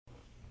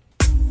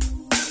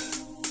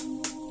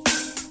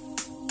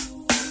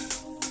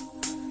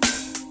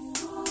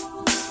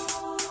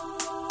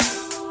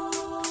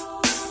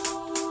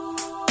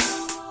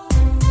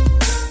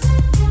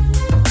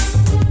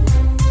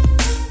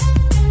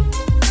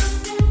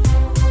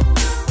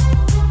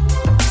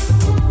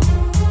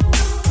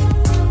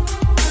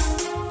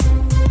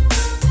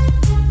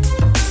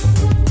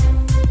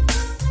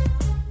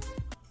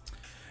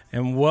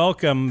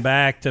welcome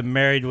back to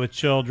Married with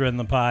Children,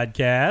 the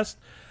podcast.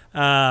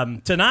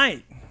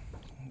 Tonight,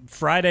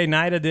 Friday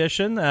night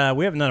edition.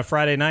 We haven't done a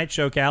Friday night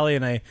show, Callie,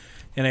 in a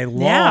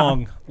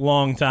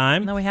long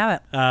time. No, we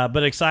haven't.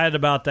 But excited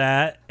about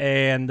that.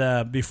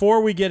 And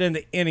before we get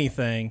into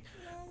anything,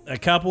 a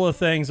couple of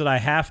things that I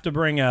have to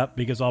bring up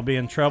because I'll be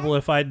in trouble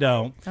if I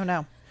don't. Oh,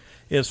 no.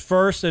 Is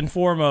first and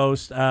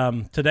foremost,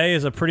 today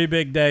is a pretty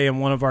big day in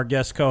one of our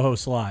guest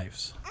co-hosts'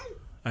 lives.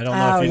 I don't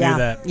know if you knew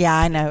that. Yeah,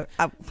 I know.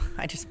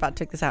 I just about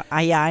took this out.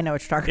 I know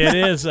what you're talking about.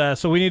 It is.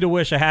 So we need to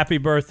wish a happy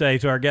birthday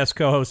to our guest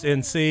co-host,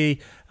 NC.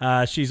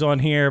 She's on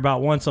here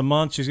about once a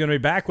month. She's going to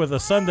be back with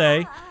us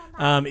Sunday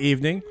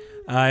evening,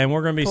 and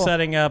we're going to be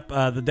setting up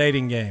the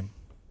dating game.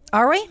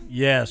 Are we?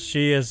 Yes,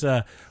 she is.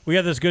 We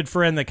have this good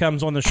friend that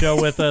comes on the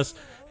show with us,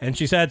 and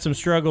she's had some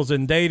struggles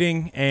in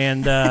dating,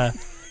 and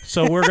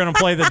so we're going to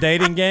play the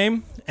dating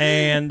game.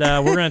 And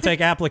we're going to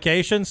take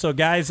applications. So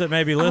guys that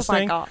may be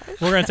listening, we're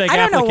going to take applications. I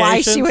don't know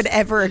why she would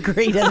ever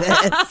agree to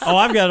this. Oh,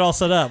 I've got it all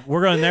set up.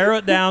 We're going to narrow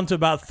it down to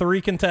about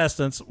 3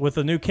 contestants. With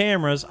the new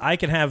cameras, I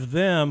can have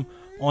them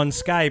on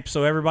Skype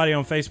so everybody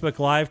on Facebook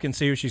Live can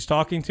see who she's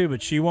talking to,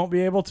 but she won't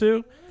be able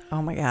to.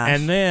 Oh, my gosh.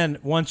 And then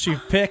once she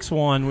picks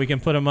one, we can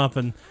put them up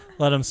and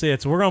let them see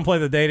it. So we're going to play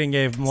the dating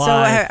game live.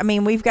 So, I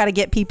mean, we've got to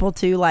get people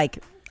to,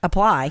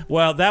 apply.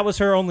 Well, that was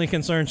her only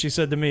concern. She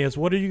said to me is,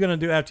 what are you going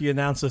to do after you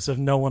announce this if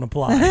no one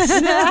applies?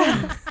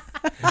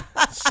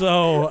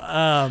 So,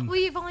 well,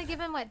 you've only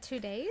given 2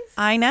 days?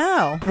 I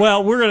know.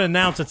 Well, we're going to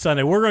announce it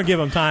Sunday. We're going to give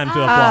them time to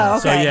apply. Oh,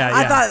 okay. So yeah.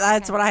 I thought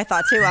that's what I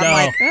thought too.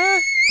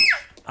 I'm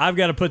I've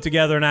got to put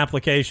together an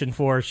application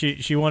for her.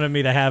 She wanted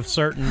me to have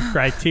certain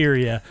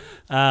criteria.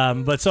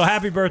 But so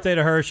happy birthday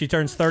to her. She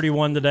turns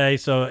 31 today.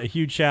 So a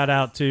huge shout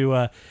out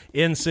to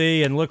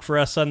NC, and look for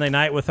us Sunday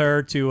night with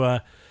her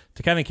to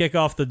kind of kick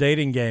off the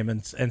dating game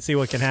and see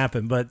what can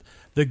happen. But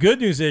the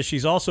good news is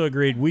she's also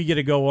agreed we get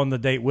to go on the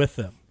date with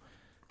them,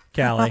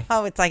 Callie.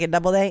 Oh, it's like a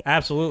double date?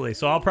 Absolutely.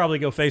 So I'll probably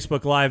go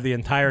Facebook Live the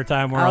entire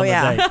time we're on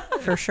the date.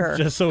 For sure.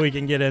 Just so we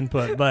can get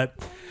input. But,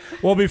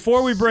 well,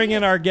 before we bring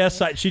in our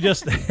guest,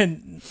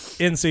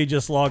 NC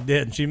just logged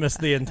in. She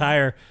missed the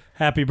entire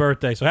happy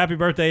birthday. So happy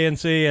birthday,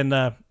 NC,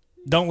 and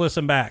don't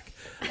listen back.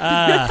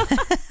 Yeah,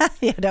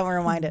 don't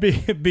remind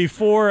it.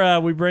 Before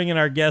we bring in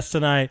our guest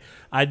tonight,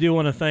 I do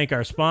want to thank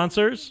our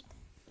sponsors.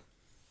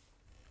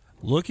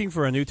 Looking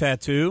for a new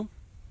tattoo?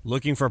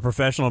 Looking for a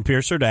professional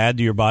piercer to add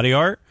to your body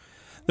art?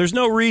 There's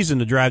no reason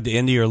to drive to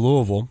Indy or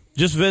Louisville.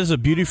 Just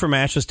visit Beauty from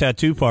Ashes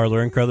Tattoo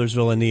Parlor in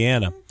Crothersville,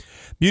 Indiana.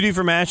 Beauty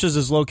from Ashes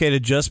is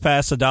located just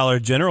past the Dollar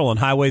General on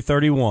Highway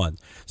 31.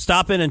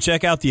 Stop in and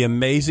check out the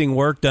amazing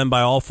work done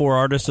by all 4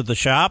 artists at the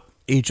shop.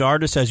 Each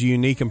artist has a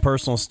unique and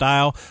personal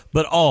style,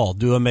 but all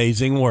do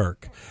amazing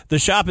work. The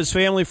shop is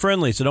family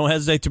friendly, so don't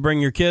hesitate to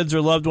bring your kids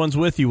or loved ones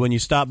with you when you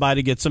stop by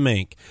to get some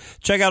ink.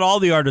 Check out all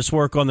the artists'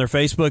 work on their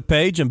Facebook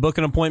page and book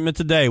an appointment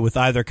today with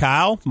either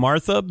Kyle,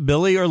 Martha,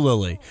 Billy, or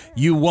Lily.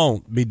 You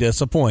won't be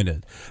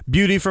disappointed.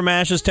 Beauty from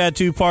Ashes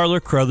Tattoo Parlor,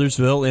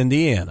 Crothersville,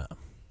 Indiana.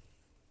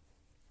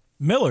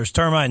 Miller's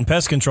Termite and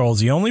Pest Control is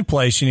the only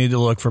place you need to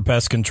look for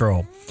pest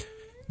control.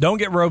 Don't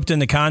get roped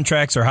into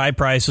contracts or high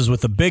prices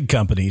with the big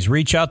companies.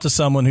 Reach out to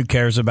someone who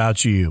cares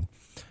about you.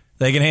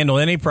 They can handle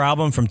any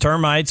problem from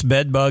termites,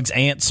 bed bugs,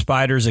 ants,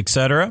 spiders,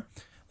 etc.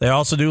 They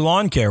also do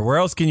lawn care. Where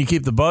else can you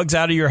keep the bugs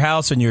out of your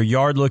house and your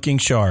yard looking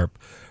sharp?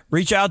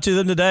 Reach out to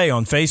them today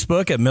on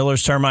Facebook at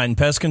Miller's Termite and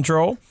Pest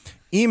Control.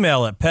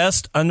 Email at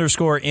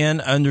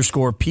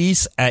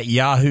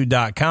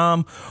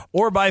pest_n_peace@yahoo.com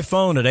or by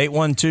phone at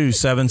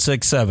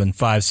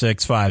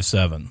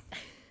 812-767-5657.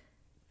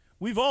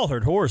 We've all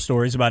heard horror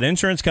stories about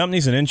insurance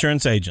companies and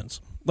insurance agents.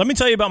 Let me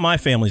tell you about my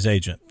family's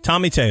agent,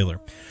 Tommy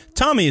Taylor.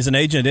 Tommy is an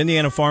agent at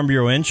Indiana Farm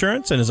Bureau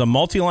Insurance and is a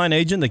multi-line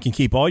agent that can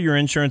keep all your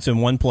insurance in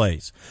one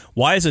place.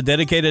 Why is a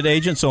dedicated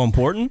agent so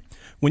important?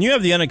 When you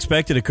have the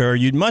unexpected occur,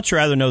 you'd much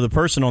rather know the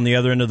person on the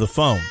other end of the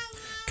phone.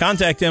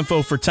 Contact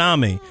info for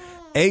Tommy,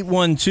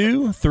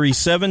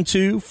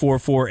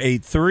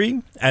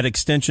 812-372-4483 at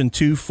extension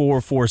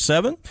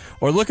 2447,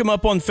 or look him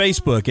up on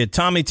Facebook at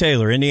Tommy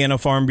Taylor, Indiana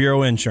Farm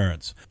Bureau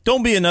Insurance.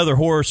 Don't be another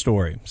horror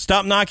story.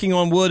 Stop knocking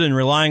on wood and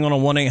relying on a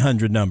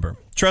 1-800 number.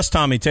 Trust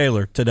Tommy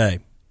Taylor today.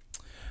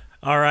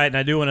 All right, and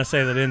I do want to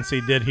say that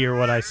NC did hear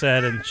what I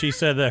said, and she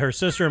said that her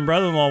sister and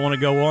brother-in-law want to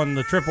go on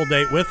the triple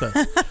date with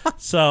us.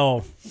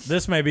 So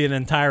this may be an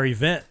entire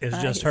event. It's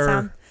just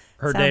her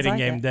dating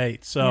game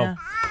date. So. Yeah.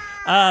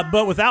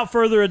 But without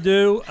further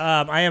ado,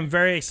 I am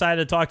very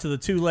excited to talk to the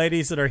two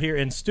ladies that are here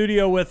in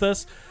studio with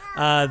us.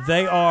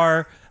 They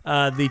are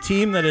the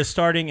team that is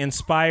starting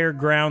Inspire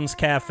Grounds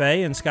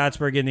Cafe in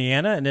Scottsburg,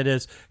 Indiana, and it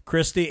is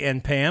Christy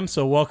and Pam.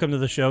 So welcome to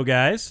the show,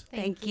 guys.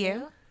 Thank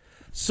you.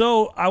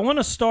 So I want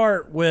to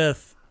start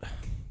with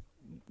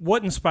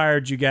what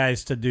inspired you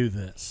guys to do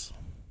this?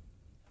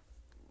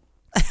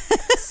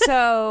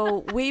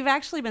 So we've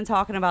actually been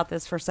talking about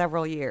this for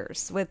several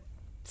years with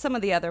some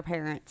of the other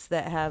parents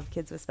that have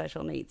kids with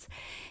special needs.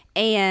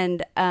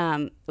 And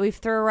we've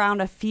threw around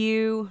a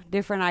few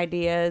different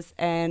ideas,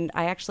 and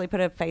I actually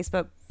put a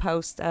Facebook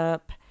post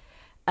up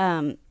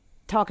to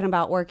talking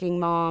about working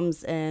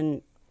moms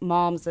and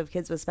moms of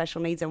kids with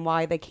special needs and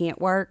why they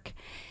can't work.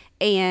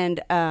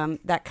 And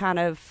that kind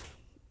of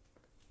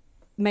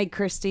made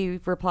Christy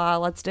reply,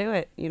 let's do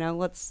it.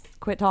 Let's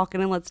quit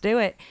talking and let's do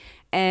it.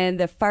 And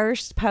the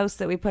first post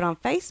that we put on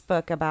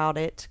Facebook about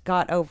it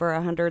got over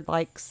 100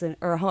 likes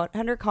or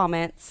 100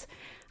 comments.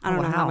 I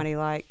don't know how many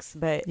likes,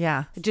 but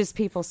just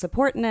people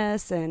supporting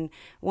us and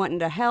wanting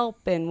to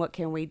help and what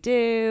can we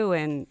do,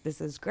 and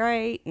this is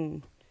great.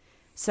 And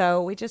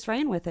so we just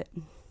ran with it.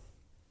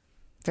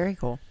 Very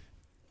cool.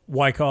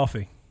 Why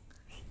coffee?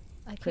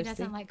 Like, who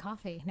doesn't like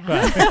coffee? No.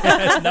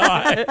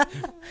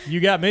 You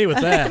got me with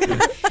that.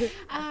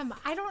 I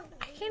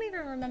can't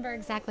even remember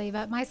exactly,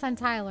 but my son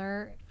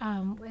Tyler,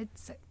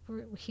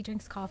 he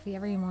drinks coffee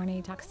every morning.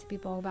 He talks to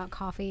people about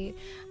coffee.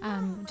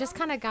 Just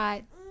kind of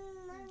got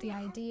the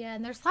idea,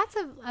 and there's lots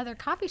of other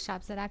coffee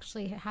shops that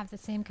actually have the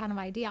same kind of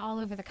idea all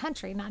over the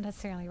country, not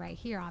necessarily right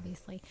here,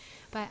 obviously,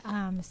 but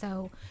and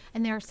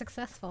they're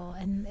successful,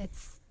 and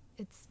it's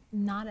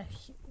not a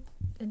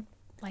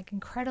like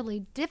incredibly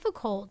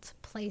difficult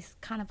place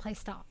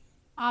to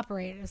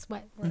operate is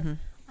what we're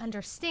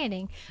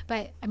understanding.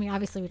 But I mean,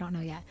 obviously we don't know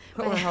yet,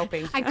 but we're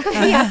hoping.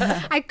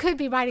 I could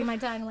be biting my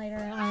tongue later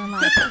on in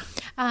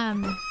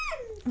life.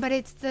 But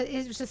it's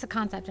just a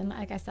concept, and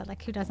like I said,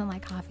 like, who doesn't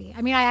like coffee?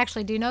 I mean, I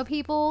actually do know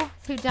people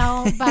who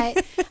don't,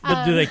 but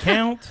but do they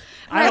count?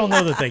 I don't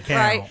know that they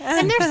count. Right.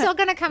 And they're still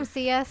going to come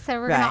see us, so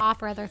we're going to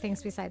offer other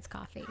things besides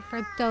coffee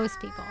for those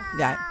people.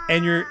 Yeah.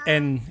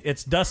 And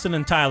it's Dustin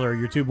and Tyler,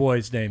 your two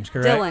boys' names,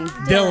 correct?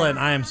 Dylan.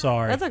 I am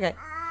sorry. That's okay.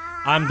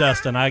 I'm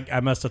Dustin.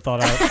 I must have thought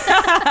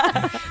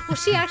I Well,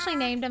 she actually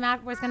named him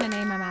was going to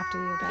name him after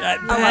you, but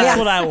that's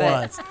what I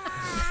was.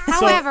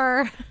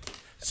 however.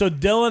 So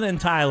Dylan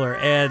and Tyler,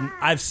 and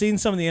I've seen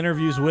some of the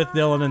interviews with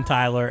Dylan and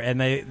Tyler,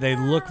 and they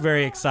look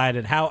very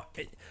excited.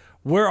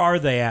 Where are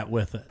they at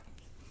with it?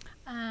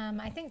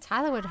 I think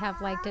Tyler would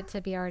have liked it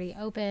to be already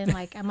open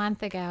like a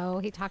month ago.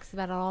 He talks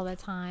about it all the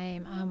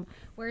time.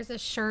 Wears a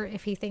shirt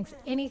if he thinks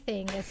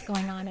anything is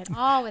going on at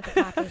all with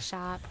the coffee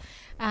shop,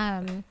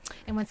 and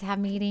wants to have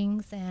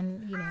meetings,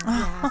 and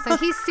so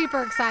he's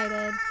super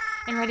excited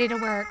and ready to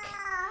work.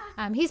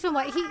 He's been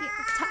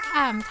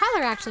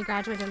Tyler actually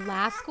graduated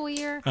last school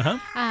year,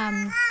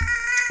 and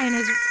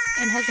has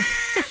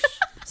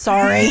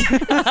Sorry.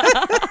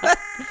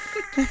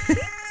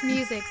 It's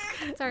music.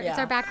 It's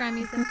our background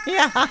music.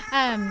 Yeah.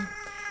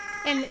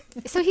 And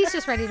so he's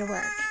just ready to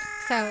work.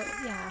 So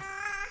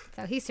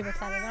so he's super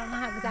excited. I don't know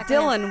how exactly.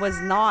 Dylan was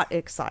not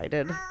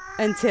excited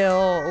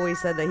until we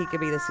said that he could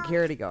be the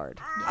security guard.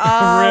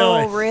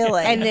 Oh,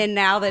 really? And then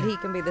now that he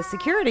can be the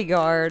security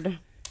guard,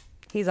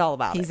 he's all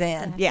about He's it.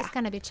 in. He's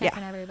going to be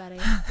checking everybody.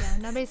 Yeah,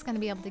 nobody's going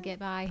to be able to get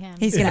by him.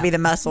 He's going to be the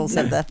muscles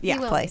of the He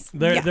will. place.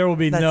 There will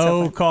be That's no so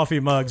funny. coffee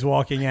mugs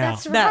walking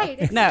out. That's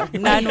right. No,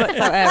 none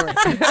whatsoever.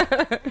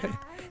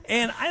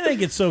 And I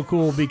think it's so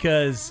cool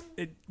because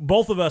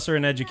both of us are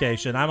in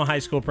education. I'm a high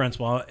school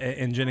principal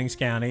in Jennings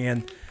County,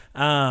 and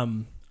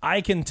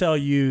I can tell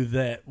you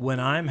that when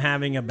I'm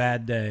having a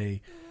bad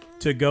day,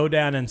 to go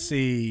down and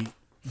see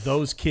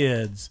those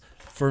kids,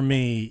 for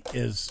me,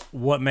 is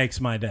what makes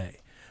my day.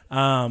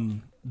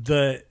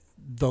 The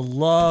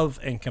love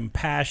and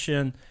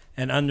compassion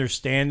and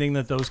understanding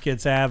that those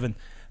kids have, and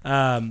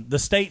the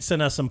state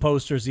sent us some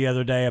posters the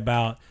other day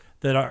about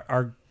that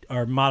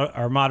our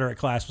moderate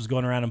class was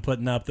going around and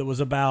putting up, that was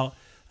about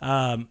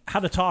how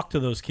to talk to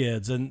those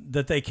kids and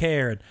that they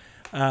cared.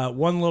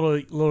 One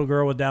little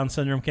girl with Down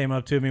syndrome came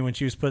up to me when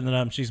she was putting it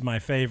up, and she's my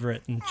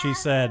favorite, and she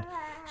said,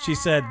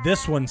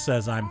 "This one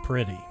says I'm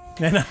pretty."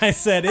 And I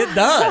said, "It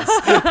does."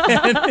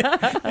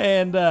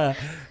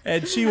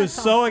 and she was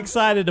so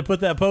excited to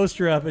put that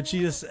poster up, and she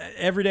just,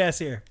 every day I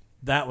see her,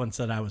 that one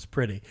said I was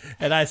pretty.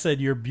 And I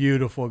said, "You're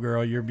beautiful,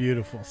 girl. You're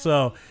beautiful."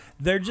 So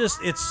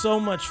it's so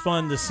much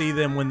fun to see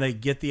them when they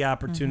get the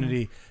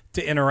opportunity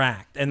to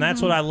interact. And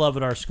that's what I love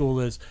at our school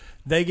is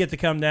they get to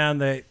come down,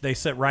 they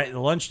sit right at the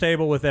lunch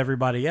table with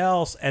everybody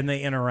else, and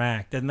they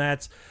interact. And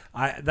that's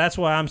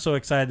why I'm so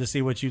excited to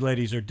see what you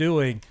ladies are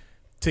doing,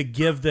 to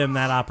give them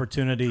that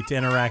opportunity to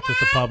interact with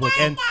the public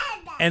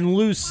and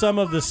lose some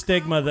of the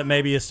stigma that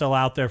maybe is still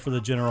out there for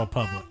the general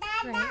public.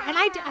 Right. And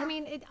I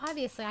mean,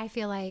 obviously, I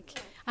feel like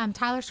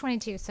Tyler's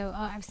 22, so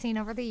I've seen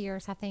over the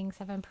years how things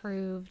have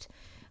improved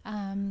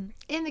in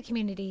the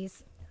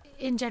communities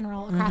in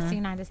general across the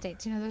United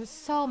States. There's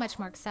so much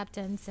more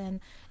acceptance and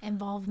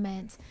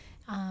involvement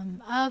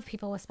of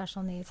people with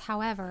special needs.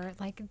 However,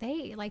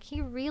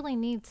 he really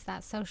needs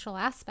that social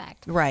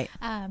aspect. Right.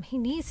 He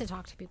needs to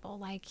talk to people.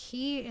 Like,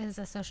 he is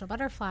a social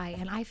butterfly,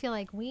 and I feel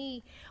like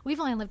we've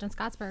only lived in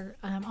Scottsburg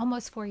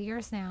almost 4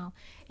 years now,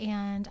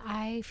 and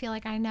I feel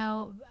like I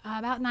know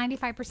about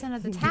 95%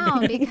 of the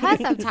town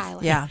because of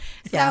Tyler. Yeah.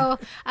 So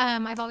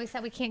I've always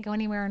said we can't go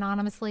anywhere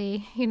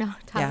anonymously.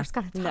 Tyler's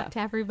got to talk to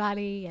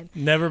everybody, and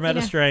Never met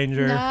a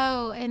stranger.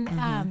 No,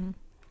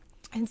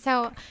 and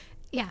so.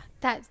 Yeah,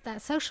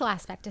 that social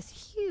aspect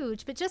is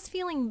huge, but just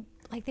feeling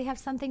like they have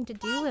something to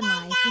do in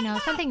life,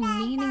 something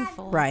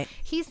meaningful. Right.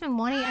 He's been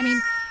wanting, I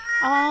mean,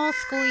 all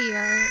school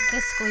year,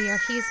 this school year,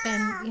 he's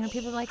been,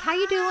 people are like, how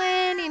you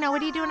doing?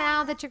 What are you doing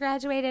now that you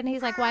graduated? And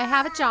he's like, well, I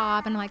have a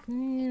job. And I'm like,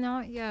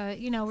 not yet.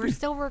 We're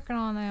still working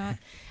on that.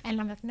 And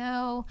I'm like,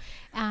 no.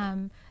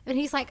 And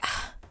he's like,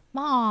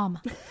 Mom,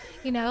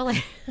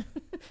 like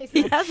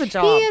he has a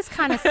job. He is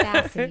kind of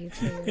sassy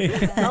too.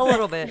 A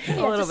little bit.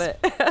 A little bit.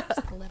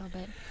 Just a little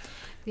bit.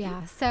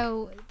 Yeah.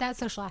 So that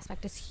social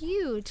aspect is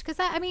huge because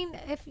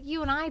if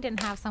you and I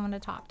didn't have someone to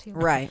talk to,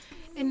 Right.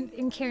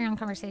 And carry on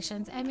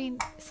conversations,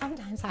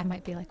 sometimes I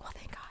might be like, well,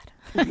 thank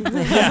God.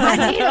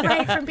 I need a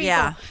break from people.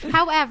 Yeah.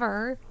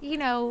 However,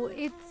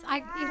 it's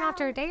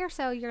after a day or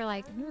so, you're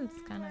like,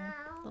 it's kind of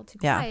a little too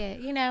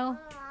quiet,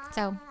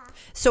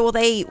 So will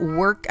they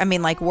work?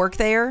 Work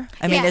there.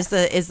 Yes.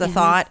 Is the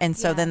thought, and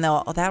so then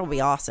that'll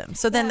be awesome.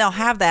 So then they'll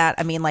have that.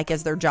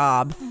 As their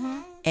job,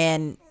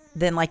 and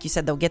then like you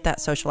said, they'll get that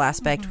social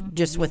aspect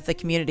just with the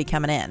community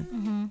coming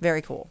in.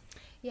 Very cool.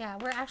 Yeah,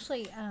 we're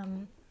actually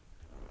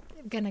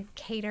gonna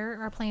cater.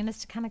 Our plan is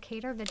to kind of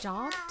cater the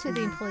job to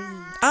the employee.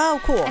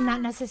 Oh, cool. And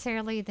not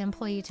necessarily the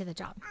employee to the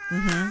job.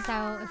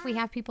 So if we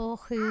have people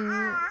who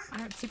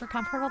aren't super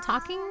comfortable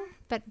talking,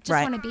 but just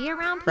Right. want to be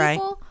around Right.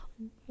 people,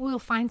 we'll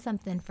find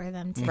something for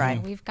them to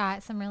Right. do. We've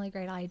got some really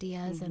great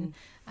ideas and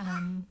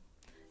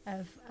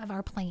of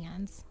our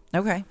plans.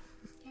 Okay.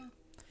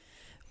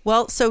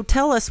 Well, so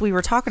tell us, we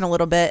were talking a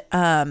little bit,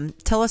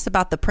 tell us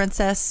about the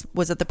princess,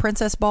 was it the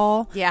princess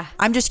ball? Yeah.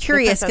 I'm just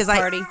curious Princess because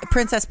Party.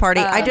 Princess Party.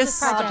 I just,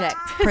 Project.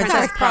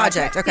 Princess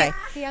Project. Okay.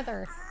 The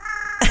other.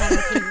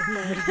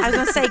 I was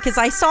going to say, because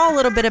I saw a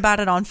little bit about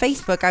it on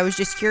Facebook. I was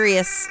just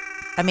curious,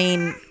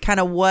 kind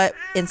of what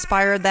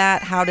inspired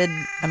that? How did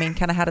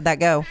that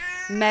go?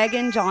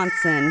 Megan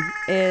Johnson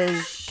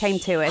came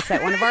to us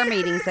at one of our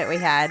meetings that we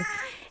had,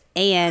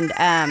 and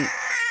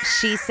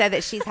she said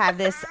that she's had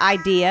this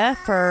idea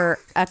for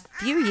a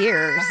few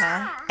years,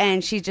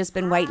 and she's just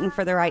been waiting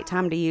for the right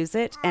time to use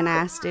it, and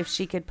asked if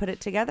she could put it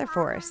together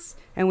for us.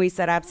 And we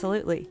said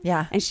absolutely.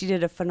 Yeah. And she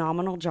did a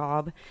phenomenal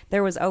job.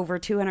 There was over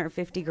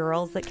 250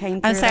 girls that came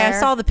through I there.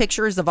 saw the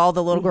pictures of all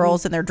the little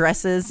girls in their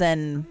dresses,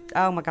 and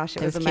Oh my gosh,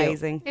 it was was cute.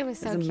 amazing. It was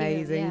so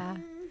amazing. cute. Yeah.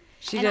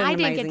 She And did an I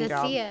didn't amazing get to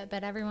job. see it,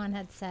 but everyone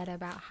had said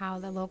about how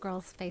the little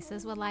girls'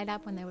 faces would light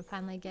up when they would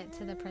finally get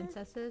to the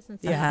princesses and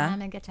see Yeah.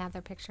 them and get to have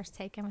their pictures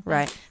taken with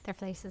Right. them. Their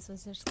faces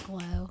was just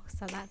glow.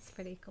 So that's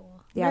pretty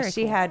cool. Yeah, Very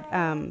she cool.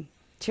 had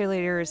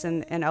cheerleaders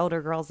and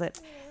older girls that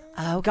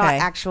okay. got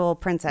actual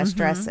princess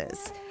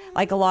dresses.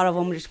 Like a lot of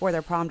them just wore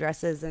their prom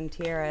dresses and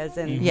tiaras,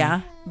 and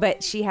Yeah.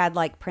 But she had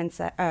like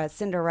Princess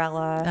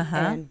Cinderella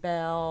and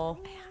Belle,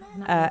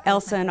 Not really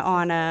Elsa and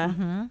princesses.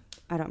 Anna.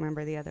 I don't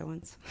remember the other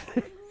ones.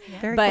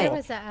 Very But- There cool.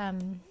 was a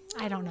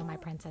I don't know my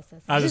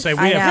princesses. I was gonna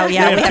say I we know, have,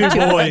 yeah, we have two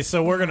boys,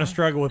 so we're gonna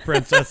struggle with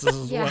princesses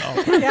as Yeah.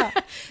 well. Yeah.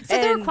 So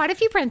there were And- quite a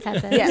few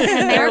princesses. Yes,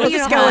 And they were there was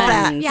beautiful. go with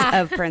that. tons Yeah.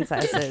 of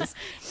princesses,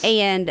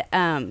 and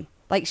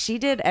like she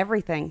did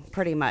everything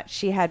pretty much.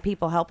 She had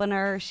people helping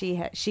her.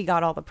 She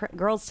got all the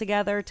girls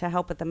together to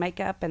help with the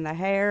makeup and the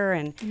hair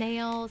and.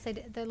 Nails.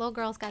 The little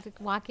girls got to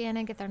walk in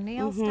and get their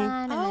nails done,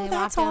 and Oh, then they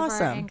that's walked over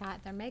awesome. and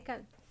got their makeup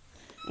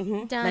done,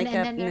 Makeup and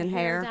then and their then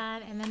hair hair.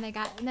 done, and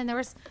then there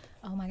was,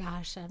 oh my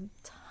gosh, a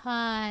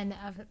ton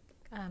of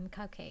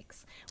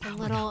cupcakes. A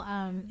little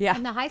Yeah.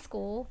 in the high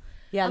school.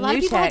 Yeah, a lot of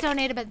New people had Tech.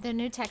 donated, but the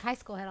New Tech High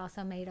School had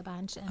also made a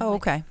bunch. And Oh,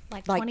 okay.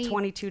 Like Like 20,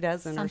 22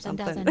 dozen or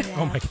something something. dozen.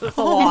 Yeah. Oh my god. A And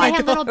lot. they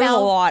had little There was a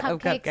bell lot of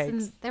cupcakes, cupcakes.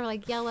 and they were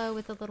like yellow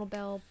with a little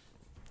bell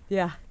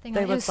Yeah, thing.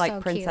 they on it. It was looked like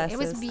so princesses.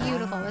 Cute. It was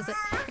beautiful. It was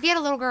if you had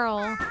a little girl,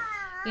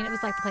 it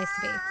was like the place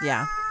to be.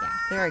 Yeah. Yeah.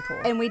 Very cool.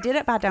 And we did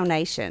it by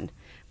donation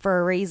for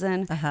a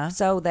reason,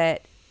 so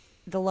that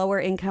the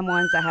lower income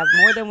ones that have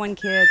more than one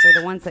kids or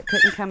the ones that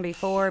couldn't come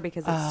before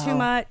because it's too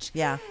much.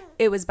 Yeah.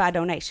 It was by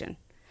donation.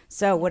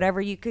 So whatever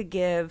you could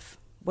give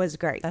was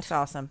great. That's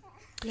awesome.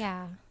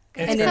 Yeah.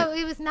 And And then- so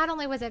it was not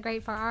only was it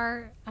great for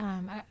our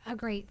a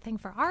great thing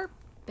for our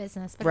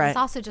business, but it Right. was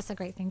also just a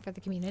great thing for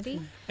the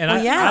community. And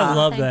Well, yeah. I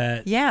love Thank-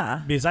 that.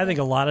 Yeah. Because I think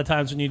a lot of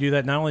times when you do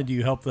that, not only do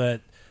you help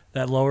that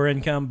lower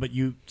income, but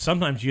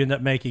sometimes you end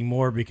up making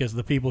more because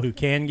the people who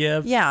can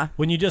give. Yeah.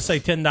 When you just say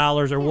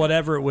 $10 or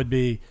whatever it would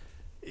be.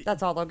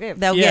 That's all they'll give.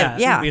 They'll Yeah,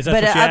 get, because that's but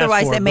what you asked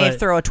otherwise for, they may but-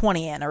 throw a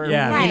 20 in or,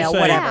 Yeah, Right. you say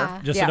whatever. Yeah.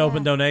 Just Yeah. an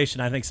open donation.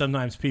 I think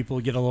sometimes people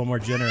get a little more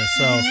generous.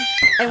 So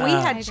And we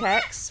I had agree.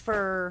 checks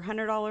for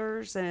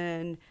 $100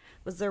 and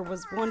there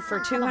was one for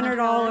 $200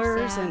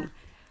 $100, yeah. and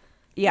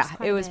yeah,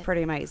 quite it a was bit.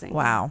 pretty amazing.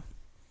 Wow.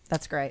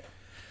 That's great.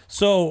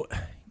 So,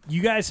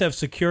 you guys have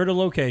secured a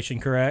location,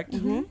 correct?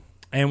 Mm-hmm.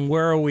 And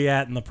where are we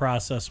at in the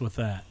process with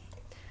that?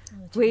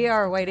 We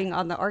are waiting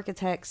on the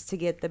architects to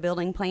get the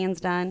building plans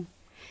done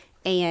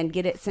and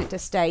get it sent to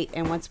state.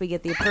 And once we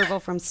get the approval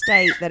from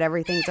state that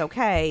everything's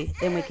okay,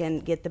 then we can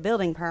get the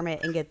building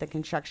permit and get the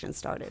construction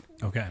started.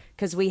 Okay.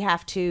 Because we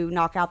have to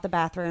knock out the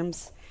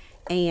bathrooms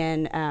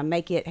and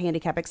make it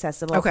handicap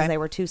accessible because Okay. they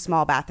were two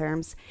small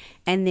bathrooms.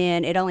 And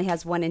then it only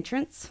has one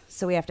entrance,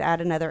 so we have to add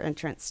another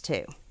entrance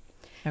too.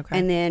 Okay.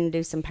 And then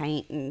do some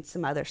paint and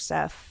some other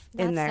stuff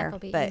in That there. stuff will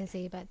be but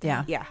easy, but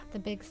Yeah. yeah, the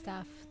big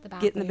stuff, the getting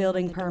the bathroom,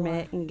 building the door.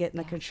 permit and getting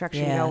the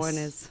construction Yes. going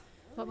is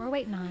what we're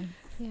waiting on.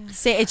 Yeah.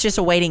 See, it's just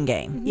a waiting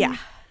game. Yeah.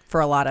 For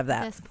a lot of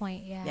At that. this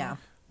point, yeah. Yeah.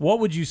 What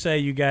would you say,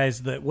 you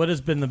guys, that what has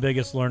been the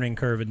biggest learning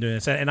curve in doing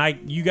this? And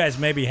you guys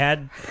maybe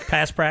had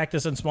past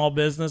practice in small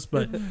business,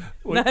 but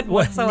None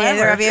whatsoever.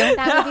 Neither of you?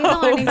 That would be the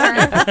learning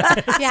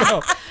curve.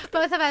 Yeah.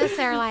 Both of us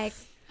are like,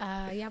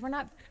 yeah, we're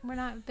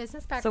not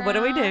business backgrounds. So what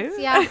do we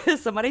do? Yeah.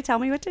 Somebody tell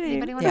me what to do.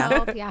 Anybody want to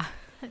help? Yeah.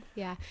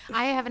 Yeah.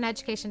 I have an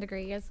education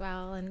degree as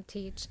well and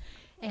teach.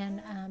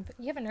 And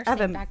you have a nursing I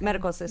have a background.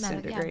 medical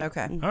assistant Yeah. degree.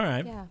 Okay. all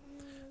right. Yeah.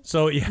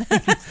 So, yeah.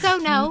 So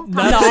no.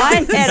 Not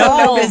at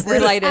all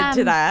related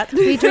to that.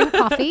 We drink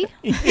coffee.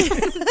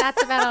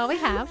 That's about all we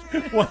have.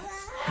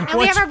 And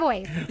we have our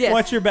boys. Yes.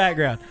 What's your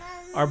background?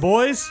 Our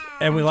boys,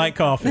 and we like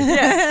coffee.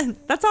 Yes.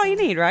 That's all you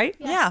need, right?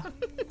 Yeah.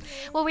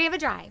 Well, we have a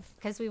drive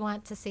because we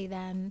want to see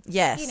them.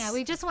 Yes. You know,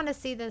 we just want to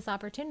see this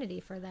opportunity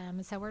for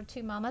them. So we're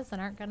two mamas that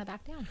aren't going to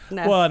back down.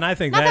 No. Well, and I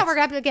think Not that that's... we're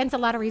up against a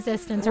lot of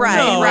resistance or Right,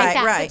 anything like right,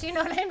 that, right. but you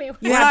know what I mean?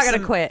 You're have not going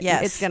some- to quit.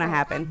 yes. It's going to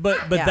happen. But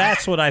Yeah.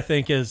 that's what I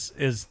think is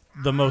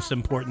the most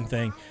important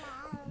thing.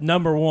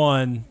 Number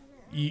one,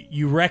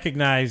 you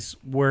recognize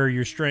where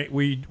your strength,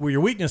 where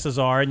your weaknesses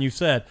are, and you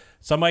said,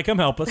 "Somebody come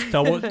help us.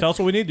 Tell us what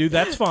we need to do."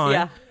 That's fine.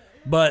 Yeah.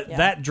 But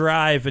that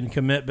drive and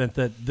commitment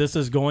that this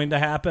is going to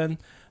happen,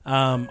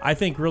 I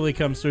think really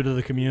comes through to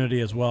the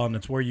community as well, and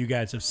it's where you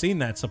guys have seen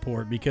that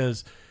support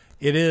because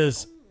it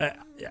is.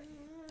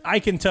 I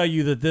can tell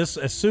you that this,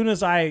 as soon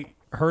as I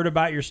heard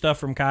about your stuff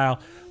from Kyle,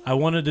 I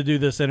wanted to do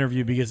this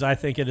interview because I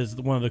think it is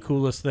one of the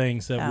coolest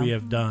things that we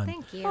have done.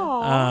 Thank you.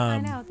 I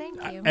know. Thank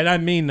you. And I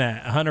mean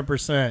that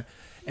 100%.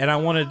 And I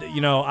wanted,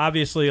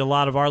 obviously a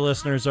lot of our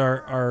listeners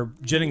are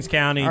Jennings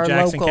County, Our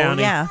Jackson local,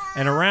 County, yeah.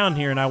 and around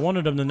here. And I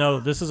wanted them to know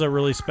that this is a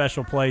really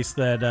special place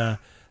that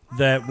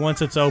that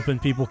once it's open,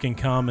 people can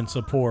come and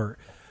support.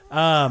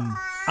 I'm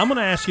going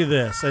to ask you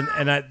this,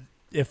 and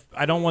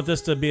I don't want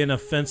this to be an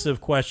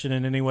offensive question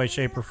in any way,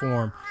 shape, or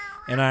form.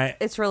 And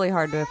It's really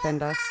hard to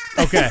offend us.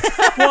 okay.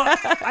 Well,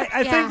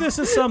 I Yeah. think this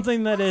is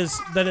something that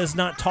is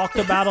not talked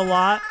about a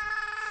lot.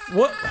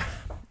 What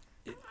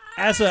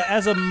as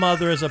a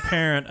mother, as a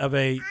parent of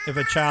a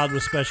child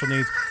with special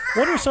needs,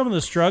 what are some of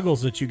the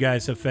struggles that you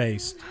guys have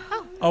faced?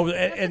 That's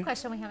a and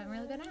question we haven't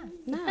really been asked.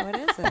 No, it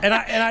isn't. and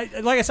I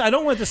like I said, I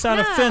don't want it to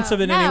sound No,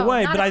 offensive in no, any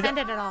way, not but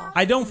offended at all.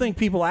 I don't think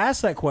people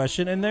ask that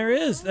question, and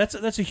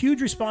that's a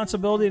huge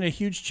responsibility and a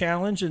huge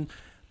challenge, and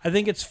I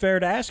think it's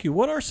fair to ask you,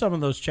 what are some of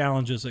those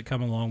challenges that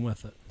come along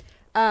with it?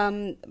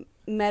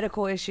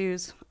 Medical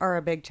issues are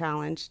a big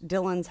challenge.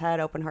 Dylan's had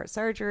open heart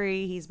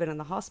surgery. He's been in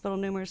the hospital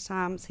numerous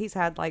times. He's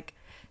had like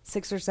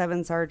 6 or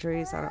 7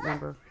 surgeries. I don't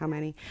remember how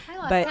many. I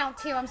lost But count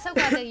too. I'm so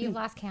glad that you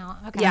lost count.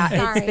 Okay. yeah,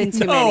 sorry. it's been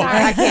too No. many.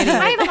 I can't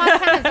even. I even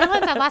lost count of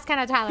Dylan's. I lost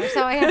count of Tyler.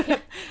 So I'm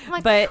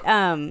like,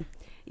 But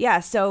yeah,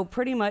 so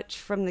pretty much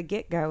from the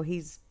get-go,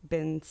 he's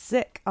been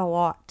sick a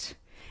lot,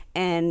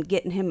 and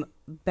getting him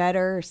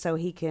better so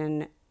he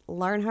can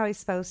learn how he's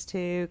supposed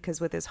to,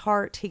 because with his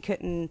heart he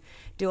couldn't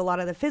do a lot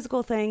of the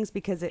physical things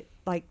because it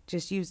like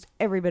just used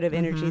every bit of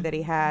energy that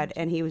he had,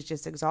 and he was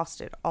just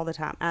exhausted all the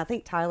time. And I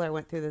think Tyler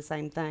went through the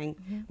same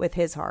thing with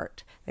his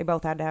heart. They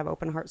both had to have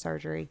open heart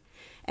surgery.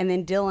 And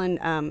then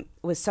Dylan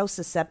was so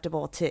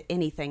susceptible to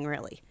anything,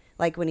 really.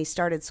 Like when he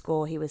started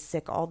school, he was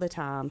sick all the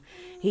time.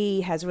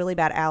 He has really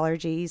bad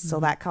allergies, so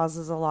that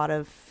causes a lot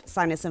of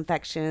sinus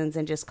infections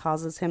and just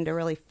causes him to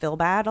really feel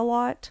bad a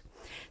lot.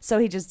 So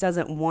he just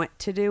doesn't want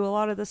to do a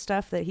lot of the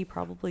stuff that he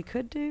probably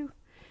could do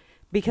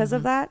because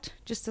of that.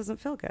 Just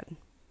doesn't feel good.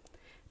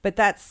 But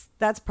that's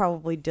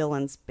probably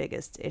Dylan's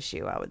biggest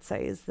issue, I would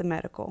say, is the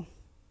medical.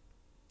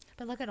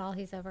 but look at all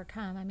he's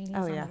overcome. I mean, he's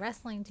Oh, on yeah. the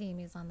wrestling team.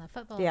 He's on the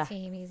football Yeah.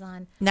 team. He's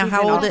on. Now, He's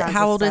how in all old kinds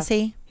how of old is stuff.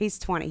 he? He's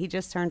 20. He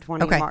just turned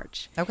 20 Okay. in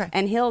March. Okay.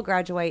 And he'll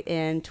graduate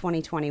in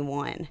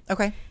 2021.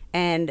 Okay.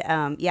 And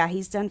yeah,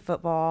 he's done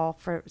football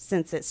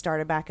since it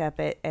started back up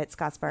at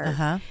Scottsburg.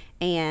 Uh-huh.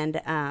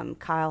 And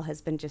Kyle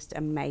has been just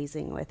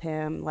amazing with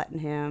him, letting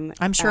him.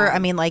 I'm sure. I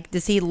mean, like,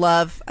 does he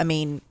love? I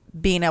mean,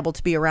 being able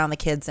to be around the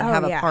kids and Oh,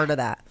 have a yeah. part of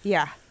that.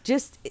 Yeah,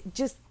 just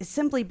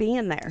simply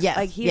being there. Yeah,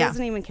 like he yeah.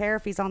 doesn't even care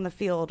if he's on the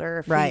field or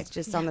if Right. he's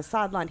just on the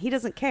sideline. He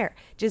doesn't care.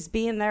 Just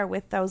being there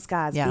with those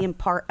guys, Yeah. being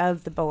part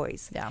of the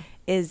boys, Yeah.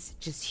 is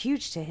just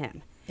huge to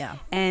him. Yeah.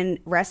 And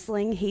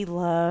wrestling, he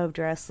loved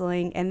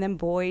wrestling. And then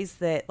boys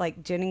that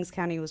like Jennings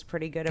County was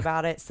pretty good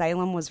about it.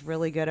 Salem was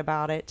really good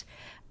about it.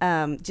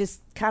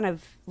 Just kind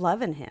of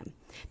loving him.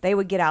 They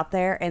would get out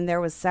there, and there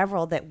was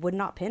several that would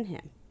not pin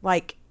him.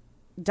 Like,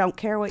 don't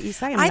care what you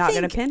say. I'm not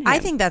going to pin him. I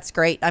think that's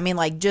great. I mean,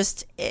 like,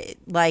 just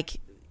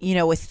like,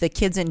 with the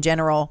kids in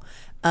general,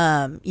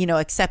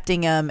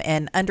 accepting them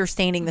and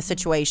understanding the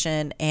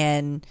situation,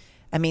 and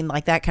I mean,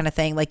 like, that kind of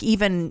thing. Like,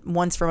 even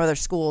ones from other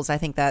schools, I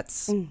think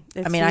that's.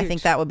 it's I mean, I huge.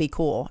 think that would be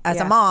cool. As a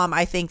Yeah. mom,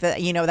 I think that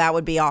that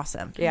would be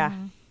awesome. Yeah.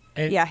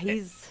 And- Yeah,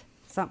 he's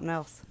something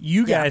else.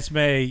 You Yeah. guys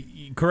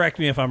may correct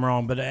me if I'm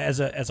wrong, but as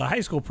a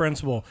high school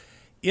principal,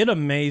 it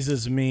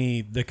amazes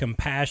me the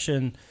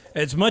compassion.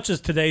 As much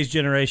as today's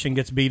generation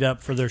gets beat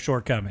up for their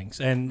shortcomings,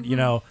 and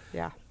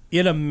Yeah.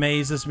 it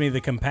amazes me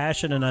the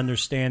compassion and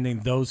understanding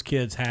those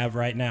kids have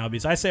right now.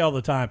 Because I say all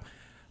the time,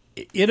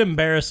 it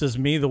embarrasses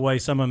me the way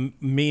some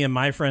of me and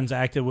my friends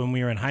acted when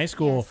we were in high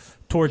school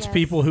towards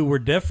people who were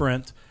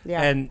different.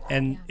 Yeah.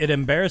 And it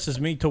embarrasses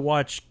me to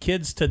watch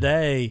kids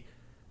today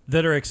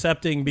that are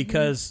accepting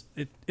because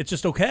it's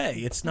just okay.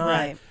 It's not,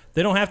 Right.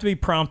 they don't have to be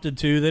prompted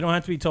to, they don't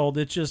have to be told.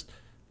 It's just,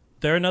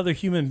 they're another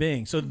human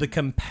being. So the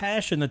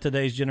compassion that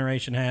today's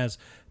generation has,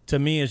 to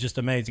me, is just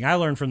amazing. I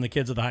learn from the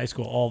kids at the high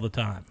school all the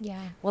time. Yeah.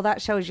 Well,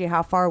 that shows you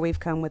how far we've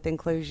come with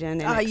inclusion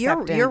and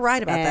you're acceptance.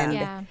 right about that. And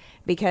Yeah.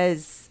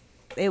 because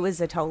it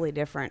was a totally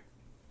different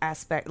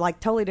aspect, like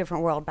totally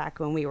different world back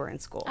when we were in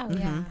school Oh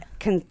yeah.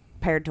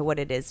 compared to what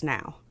it is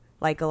now.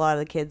 Like a lot of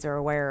the kids are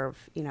aware of,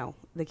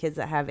 the kids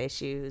that have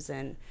issues,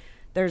 and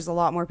there's a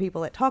lot more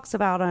people that talks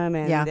about them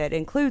and Yeah. that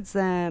includes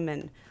them.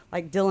 And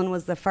like Dylan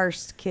was the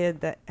first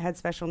kid that had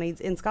special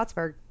needs in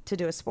Scottsburg to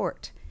do a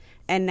sport.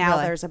 And now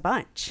Really? there's a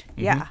bunch.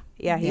 Yeah.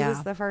 Yeah. He Yeah.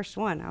 was the first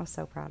one. I was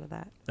so proud of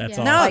that. That's Yeah.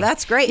 all. No, Like,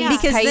 that's great yeah.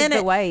 because paved then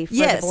the way for the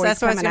yes, boys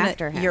that's what I was coming gonna.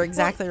 after him. You're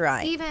exactly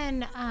right.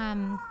 Even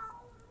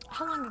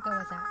how long ago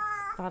was that?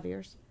 5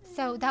 years.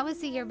 So that was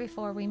the year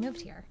before we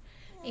moved here,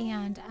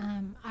 and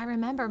I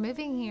remember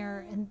moving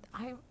here, and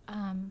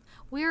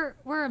we're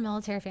a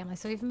military family,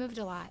 so we've moved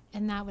a lot,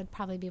 and that would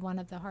probably be one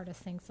of the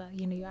hardest things. That,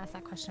 you asked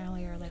that question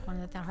earlier. Like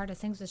one of the hardest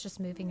things was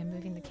just moving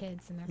the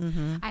kids.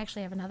 And I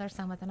actually have another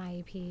son with an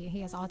IEP.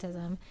 He has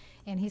autism,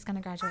 and he's going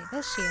to graduate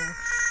this year.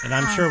 And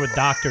I'm sure with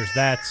doctors,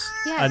 that's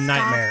Yes, a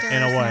nightmare in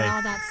doctors a way. and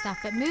all that stuff.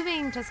 But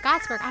moving to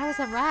Scottsburg, I was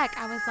a wreck.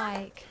 I was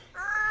like,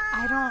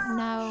 I don't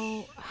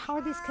know, how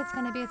are these kids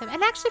going to be with him?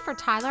 And actually for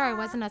Tyler, I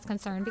wasn't as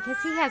concerned because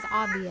he has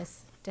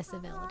obvious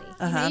disability.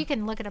 You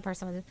can look at a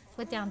person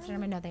with Down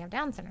syndrome and know they have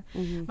Down syndrome.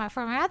 But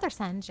for my other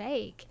son,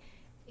 Jake,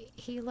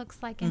 he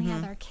looks like any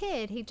other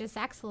kid. He just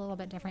acts a little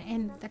bit different.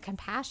 And the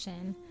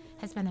compassion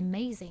has been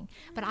amazing.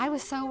 But I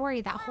was so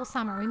worried that whole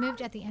summer. We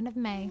moved at the end of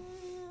May.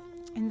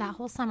 And that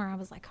whole summer, I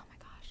was like, oh my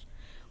gosh,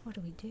 what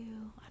do we do?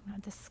 I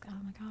don't know, oh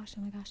my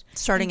gosh.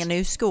 Starting a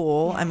new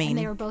school. Yeah, I mean, and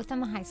they were both in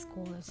the high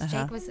schools.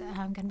 Jake was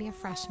going to be a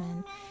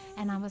freshman,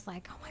 and I was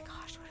like, "Oh my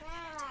gosh, what are we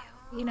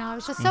going to do?" I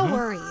was just so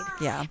worried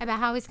Yeah. about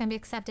how he's going to be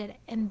accepted.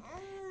 And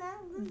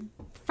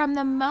from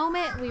the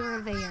moment we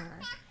were there,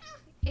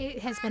 it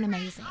has been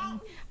amazing.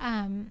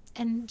 And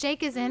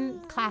Jake is in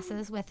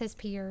classes with his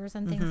peers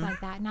and things like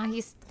that. Now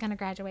he's going to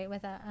graduate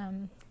with a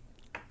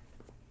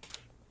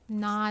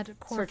NOD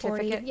Core 40.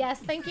 Certificate? Yes,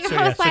 thank you. So, I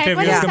yeah, was like,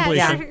 what certificate is of that?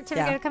 completion. Certificate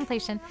Yeah. of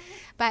completion.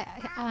 But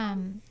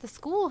the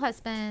school has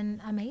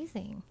been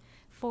amazing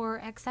for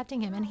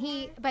accepting him. And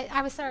I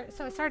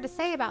started to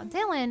say about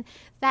Dylan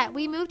that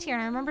we moved here,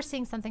 and I remember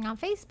seeing something on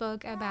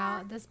Facebook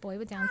about this boy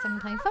with Down syndrome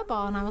playing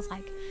football, and I was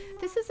like,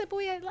 this is a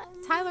boy at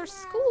Tyler's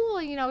school.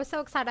 I was so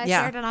excited. I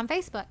shared it on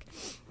Facebook.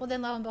 Well,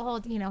 then lo and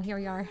behold, here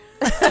we are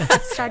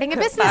starting a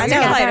business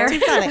together. Too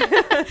funny.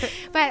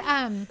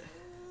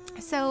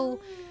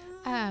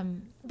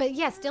 But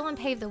yes, Dylan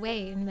paved the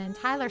way, and then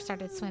Tyler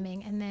started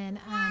swimming, and then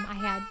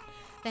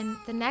then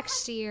the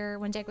next year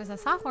when Jake was a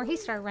sophomore, he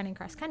started running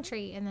cross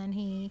country, and then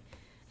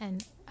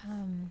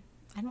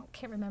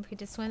can't remember if he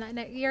did swim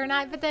that year or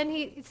not, but then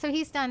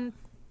he's done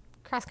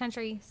cross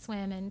country,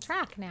 swim, and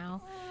track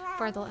now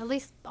for at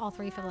least all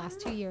three for the last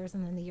 2 years,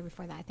 and then the year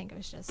before that, I think it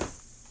was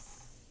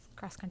just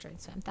cross country and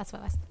swim. That's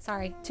what it was.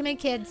 Sorry, too many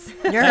kids.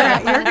 You're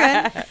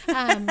good.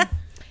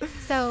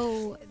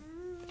 So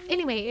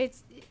anyway,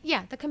 it's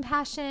the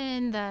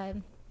compassion,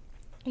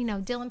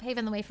 Dylan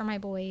paving the way for my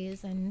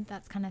boys and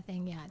that kind of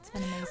thing. Yeah, it's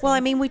been amazing. Well,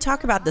 I mean, we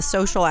talk about the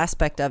social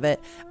aspect of it.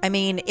 I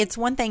mean, it's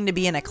one thing to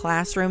be in a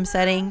classroom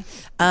setting.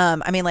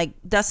 I mean, like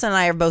Dustin and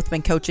I have both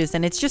been coaches,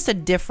 and it's just a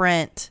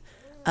different,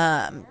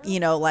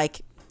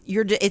 it's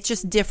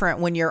just different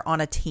when you're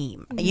on a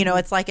team. Mm-hmm.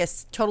 It's like a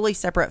totally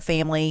separate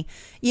family,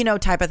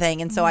 type of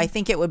thing. And so I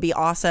think it would be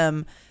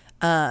awesome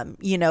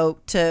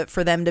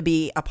for them to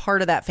be a part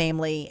of that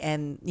family,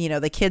 and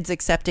the kids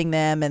accepting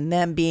them and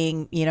them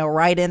being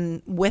right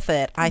in with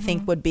it, I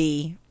think would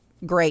be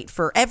great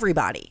for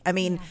everybody. I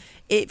mean,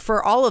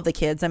 for all of the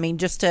kids. I mean,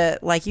 just to,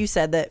 like you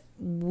said, that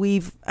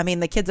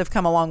the kids have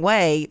come a long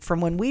way from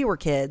when we were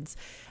kids,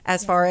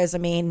 as far as,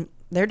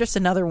 they're just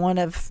another one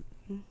of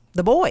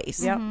the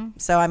boys. Yep.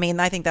 So I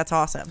think that's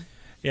awesome.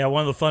 Yeah,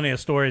 one of the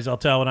funniest stories I'll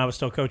tell, when I was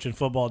still coaching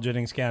football at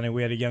Jennings County,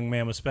 we had a young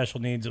man with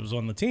special needs that was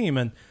on the team,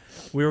 and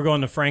we were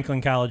going to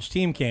Franklin College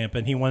team camp,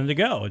 and he wanted to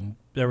go, and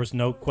there was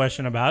no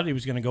question about it. He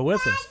was going to go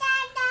with us.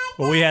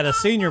 Well, we had a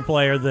senior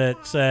player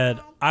that said,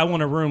 I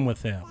want a room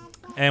with him.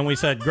 And we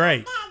said,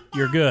 great,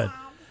 you're good.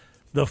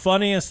 The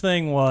funniest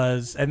thing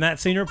was, and that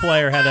senior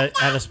player had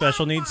a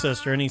special needs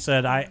sister, and he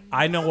said,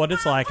 I know what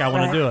it's like. I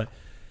want to do it.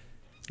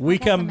 We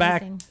come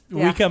back. amazing.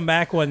 We come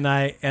back one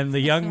night, and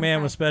the young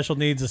man with special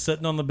needs is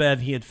sitting on the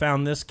bed. He had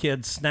found this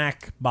kid's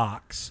snack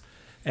box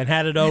and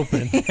had it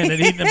open, and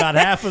had eaten about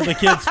half of the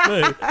kid's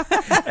food.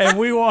 And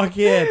we walk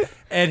in,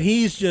 and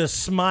he's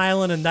just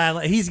smiling and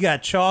dilating. He's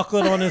got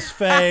chocolate on his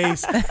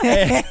face.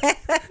 And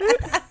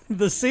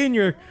the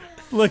senior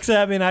looks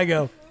at me, and I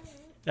go,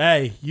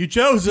 hey, you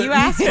chose it. You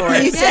asked for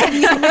it. You said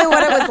you knew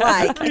what it was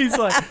like. He's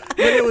like,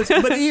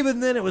 but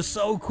even then, it was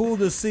so cool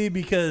to see,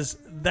 because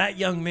that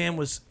young man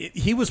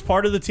he was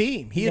part of the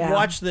team. He had Yeah.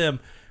 watched them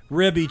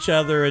rib each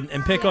other and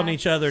pick on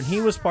each other, and he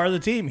was part of the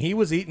team. He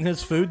was eating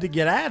his food to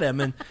get at him,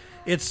 and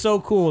it's so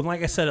cool. And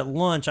like I said, at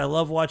lunch, I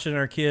love watching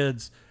our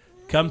kids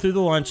come through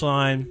the lunch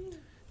line,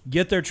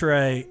 get their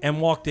tray,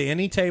 and walk to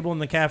any table in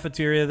the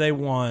cafeteria they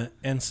want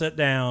and sit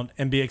down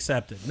and be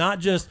accepted. Not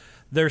just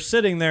they're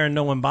sitting there and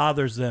no one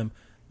bothers them.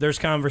 There's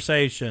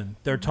conversation.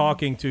 They're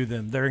talking to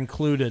them. They're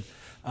included.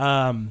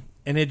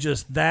 And it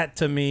just, that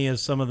to me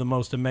is some of the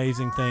most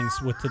amazing things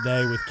with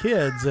today with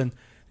kids.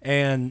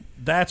 And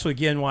that's,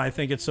 again, why I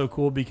think it's so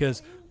cool,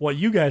 because what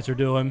you guys are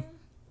doing,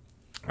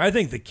 I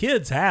think the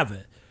kids have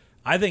it.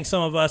 I think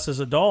some of us as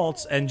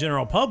adults and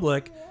general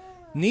public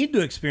need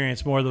to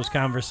experience more of those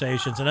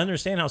conversations and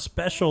understand how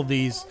special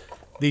these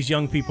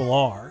young people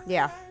are.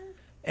 Yeah.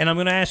 And I'm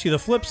going to ask you the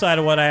flip side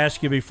of what I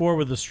asked you before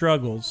with the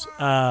struggles.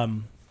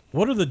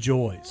 What are the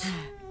joys?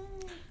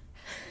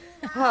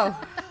 Oh,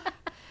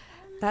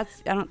 I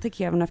don't think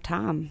you have enough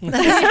time.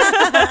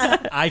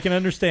 I can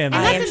understand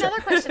And that. that's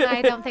another question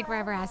I don't think we're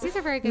ever asked. These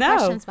are very good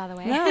questions, by the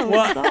way. No,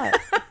 Well- it's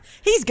not.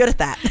 He's good at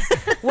that.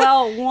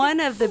 Well, one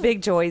of the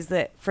big joys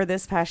that for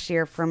this past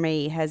year for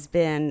me has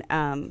been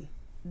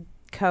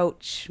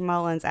Coach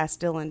Mullins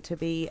asked Dylan to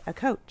be a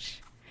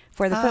coach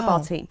for the football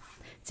team,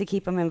 to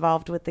keep him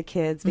involved with the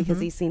kids, because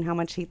he's seen how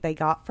much they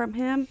got from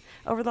him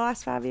over the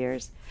last 5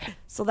 years.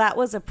 So that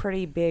was a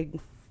pretty big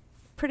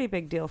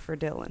deal for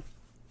Dylan.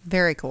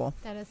 Very cool.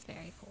 That is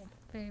very cool.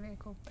 Very, very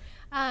cool.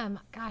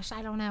 Gosh,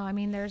 I don't know. I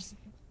mean, there's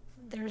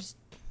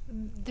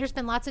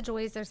been lots of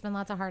joys. There's been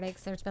lots of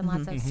heartaches. There's been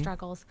lots of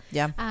struggles.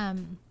 Yeah.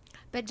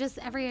 But just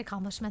every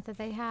accomplishment that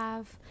they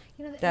have,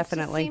 it just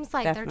Definitely, seems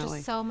like they're definitely.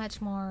 just so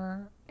much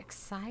more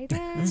excited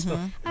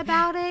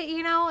about it,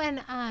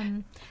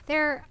 and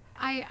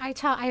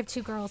I have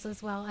two girls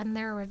as well, and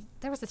there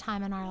was a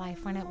time in our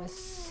life when it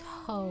was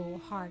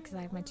so hard because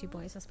I have my two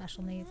boys with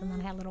special needs, and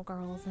then I had little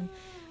girls,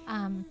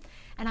 and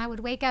I would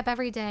wake up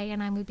every day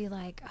and I would be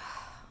like,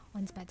 oh,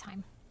 when's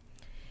bedtime?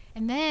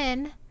 And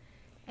then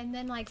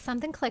like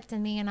something clicked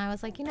in me, and I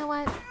was like, you know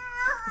what?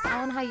 It's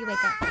all in how you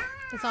wake up.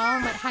 It's all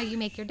in how you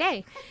make your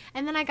day.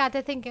 And then I got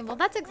to thinking, well,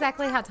 that's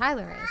exactly how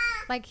Tyler is.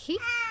 Like he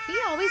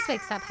always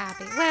wakes up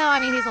happy. Well, I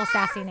mean, he's a little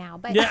sassy now,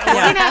 but There as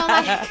are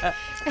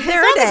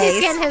long as he's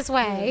days. getting his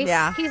way.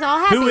 Yeah. He's all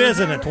happy. Who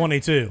isn't at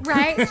 22?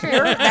 Right. True.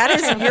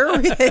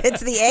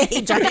 It's the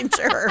age, I'm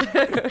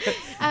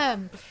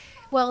sure.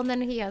 Well, and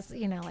then he has,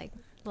 like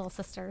little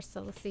sisters,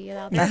 so let's see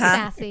out there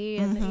sassy,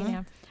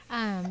 and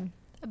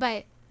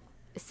but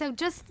so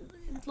just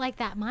like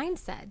that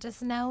mindset,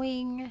 just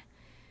knowing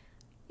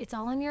it's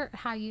all in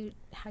how you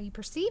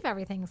perceive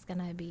everything's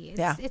gonna be.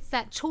 It's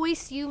that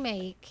choice you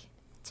make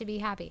to be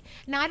happy.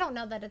 Now, I don't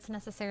know that it's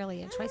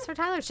necessarily a choice for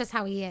Tyler. It's just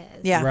how he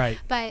is. Yeah. Right.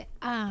 But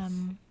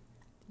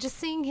just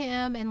seeing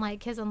him and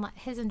like his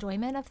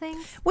enjoyment of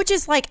things. Which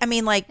is like, I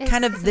mean, like It's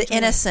kind of the enjoyable.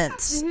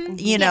 innocence,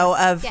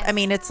 Yes, I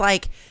mean, it's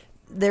like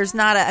there's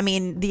not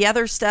the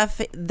other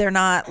stuff, they're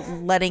not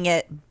letting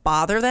it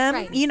bother them.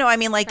 Right. I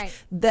mean, like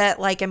Right. that,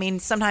 like, I mean,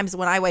 sometimes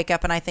when I wake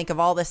up and I think of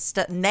all this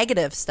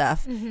negative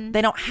stuff,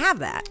 they don't have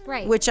that.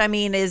 Right. Which I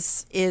mean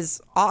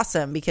is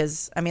awesome,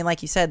 because I mean,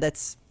 like you said,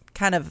 that's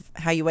kind of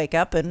how you wake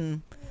up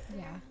and,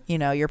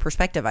 Yeah. your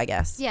perspective, I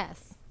guess. Yes.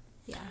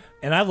 Yeah.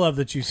 And I love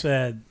that you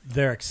said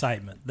their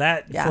excitement.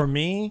 That, for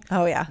me,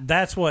 Oh, yeah.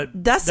 that's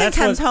what... Dustin that's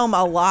comes what- home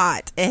a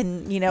lot,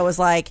 and was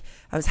like,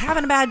 I was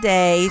having a bad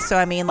day, so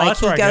I mean, like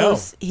that's where I go.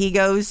 he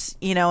goes,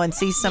 and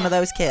sees some of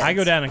those kids. I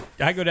go down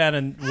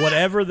and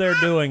whatever they're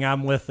doing,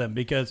 I'm with them,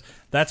 because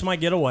that's my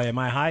getaway. Am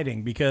I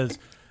hiding? Because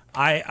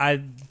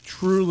I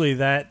truly,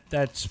 that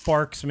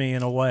sparks me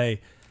in a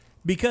way,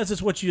 because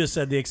it's what you just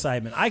said, the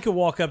excitement. I could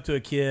walk up to a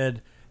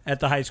kid at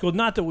the high school,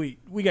 not that we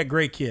got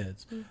great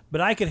kids,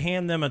 but I could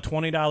hand them a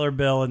 $20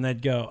 bill and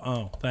they'd go,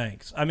 oh,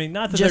 thanks. I mean,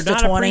 not that Just they're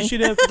a not 20?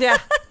 appreciative. Yeah.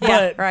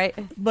 But, right.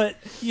 But,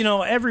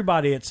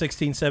 everybody at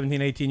 16,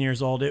 17, 18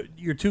 years old,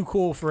 you're too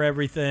cool for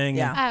everything.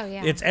 Yeah. Oh,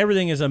 yeah. It's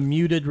everything is a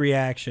muted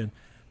reaction.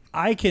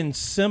 I can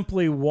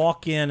simply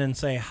walk in and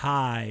say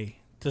hi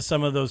to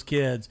some of those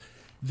kids.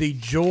 The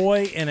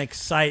joy and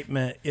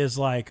excitement is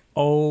like,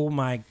 oh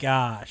my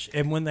gosh.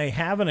 And when they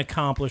have an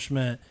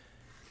accomplishment,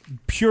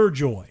 pure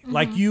joy,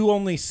 like you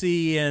only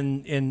see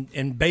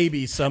in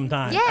babies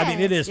sometimes. I mean,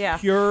 it is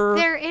pure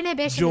Their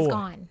inhibition joy. is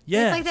gone.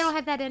 Yes. It's like they don't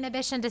have that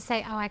inhibition to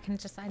say, oh, I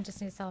just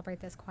need to celebrate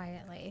this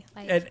quietly.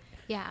 Like, And-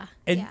 yeah.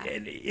 And, yeah.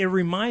 and it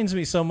reminds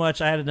me so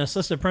much. I had an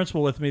assistant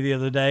principal with me the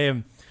other day,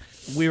 and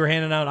we were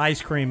handing out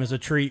ice cream as a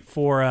treat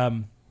for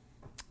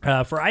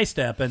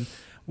iStep. And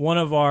one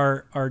of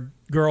our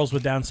girls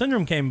with Down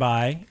syndrome came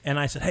by, and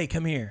I said, "Hey,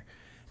 come here."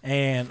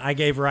 And I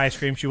gave her ice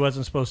cream. She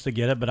wasn't supposed to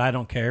get it, but I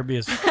don't care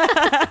because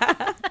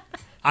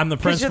I'm the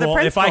principal.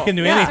 If I can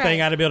do Yeah. anything,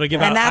 Right. I'd be able to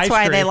give and out that's ice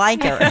why cream. they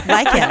like him.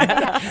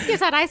 He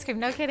gives out ice cream.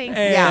 No kidding.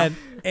 And, Yeah.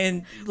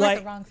 and We're at like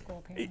the wrong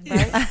school, apparently.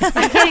 Right?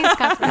 I'm kidding,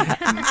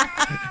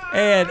 Scott.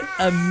 And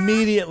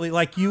immediately,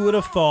 like you would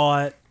have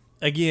thought,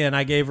 again,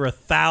 I gave her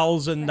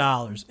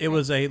 $1,000. It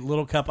was a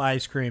little cup of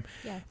ice cream,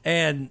 Yeah.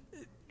 and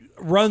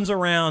runs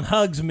around,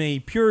 hugs me,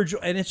 pure joy,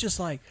 and it's just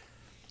like,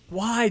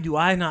 why do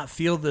I not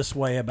feel this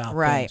way about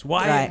Right, things?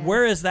 Why? right.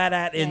 Where is that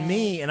at in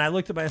me? And I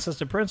looked at my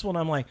assistant principal, and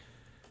I'm like,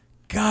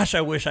 gosh,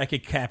 I wish I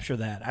could capture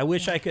that. I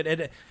wish I could.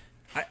 And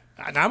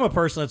I'm a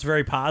person that's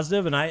very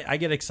positive, and I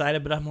get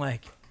excited, but I'm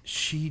like,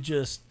 she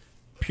just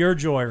pure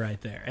joy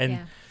right there.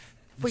 And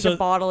If we could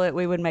bottle it,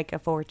 we would make a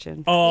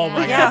fortune. oh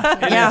my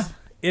God, Yeah.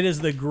 it is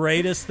the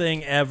greatest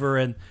thing ever,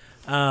 and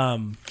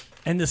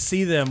to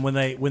see them when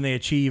they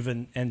achieve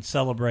and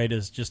celebrate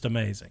is just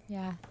amazing.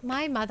 Yeah,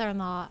 my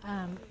mother-in-law,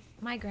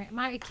 my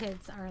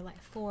kids are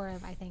like 4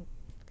 of, I think,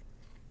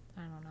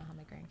 I don't know how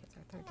many grandkids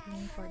are,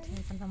 13,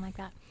 14, something like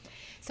that.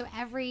 So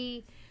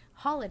every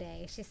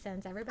holiday, she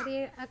sends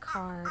everybody a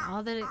card,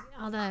 all the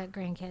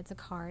grandkids a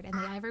card, and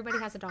everybody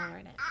has $1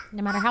 in it,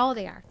 no matter how old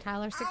they are.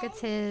 Tyler still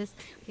gets his.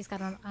 He's got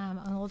an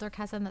older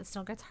cousin that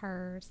still gets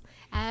hers.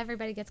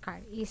 Everybody gets a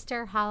card.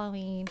 Easter,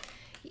 Halloween,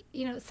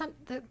 you know,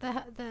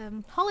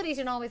 the holidays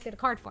you don't always get a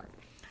card for.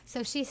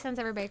 So she sends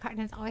everybody a card,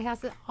 and it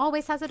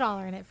always has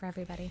 $1 in it for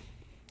everybody.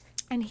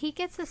 And he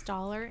gets this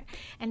 $1,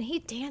 and he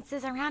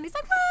dances around. He's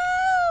like,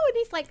 woo! And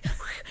he's like,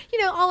 you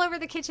know, all over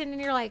the kitchen.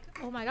 And you're like,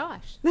 oh, my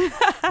gosh.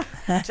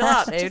 Chill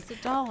out, dude. Just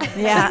 $1.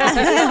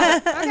 Yeah.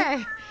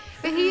 Okay.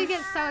 But he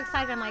gets so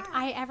excited. I'm like,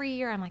 every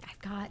year, I'm like,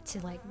 I've got to,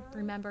 like,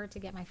 remember to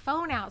get my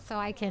phone out so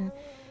I can,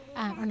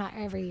 or not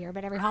every year,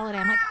 but every holiday.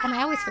 I'm like, and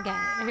I always forget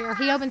it. Or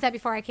he opens it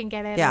before I can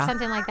get it or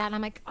something like that. And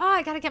I'm like, oh,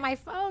 I got to get my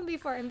phone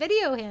before and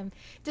video him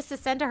just to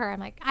send to her.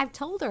 I'm like, I've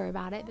told her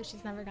about it, but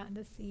she's never gotten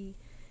to see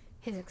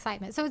his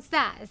excitement. So it's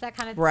that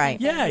kind of Right.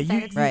 thing. Yeah, It's you-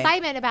 that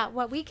excitement about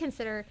what we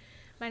consider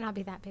might not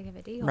be that big of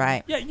a deal.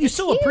 Right. Yeah, you It's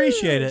still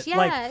appreciate it. huge. Yeah,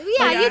 Like,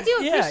 yeah, like you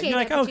do appreciate You're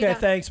like, it, but you okay, don't-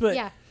 thanks, but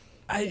yeah.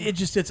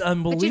 it's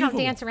unbelievable. But you don't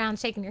dance around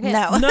shaking your head.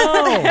 No.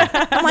 No.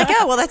 I'm like,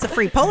 oh, well, that's a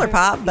free Polar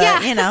Pop, but,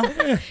 Yeah. you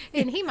know.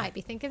 And he might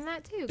be thinking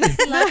that too, because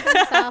he loves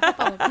himself a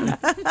Polar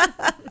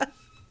Pop.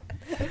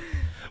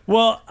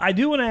 Well, I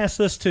do want to ask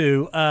this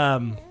too,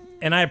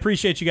 and I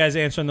appreciate you guys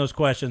answering those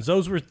questions.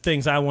 Those were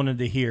things I wanted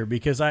to hear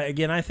because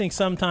I think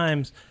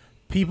sometimes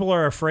people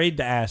are afraid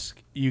to ask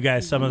you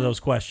guys some of those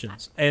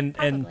questions, and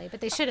Probably, but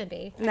they shouldn't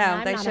be. No,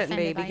 I'm they not shouldn't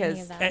be offended by any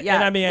because- of that. And, Yeah,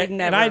 and I mean, we'd and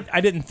never.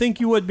 I didn't think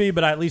you would be,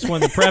 but I at least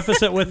wanted to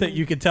preface it with it.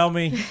 You could tell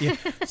me. Yeah,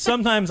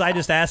 sometimes I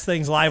just ask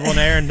things live on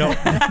air and don't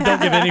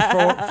give any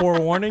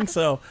forewarning.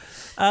 So,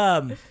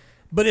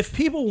 but if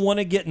people want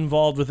to get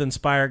involved with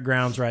Inspired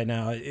Grounds right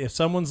now, if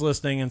someone's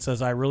listening and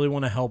says, "I really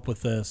want to help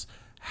with this,"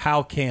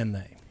 how can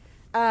they?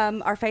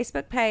 Our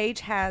Facebook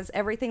page has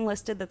everything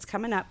listed that's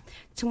coming up.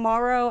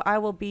 Tomorrow I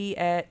will be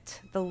at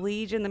the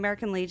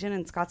American Legion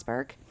in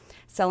Scottsburg,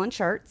 selling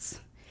shirts.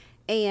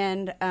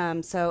 And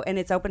and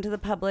it's open to the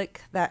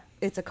public. That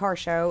it's a car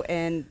show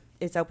and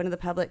it's open to the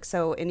public,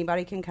 so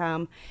anybody can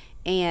come.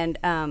 And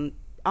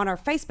on our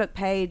Facebook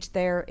page,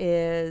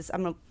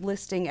 I'm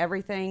listing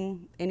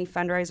everything, any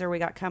fundraiser we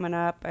got coming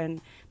up, and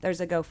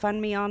there's a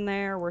GoFundMe on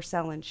there. We're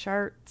selling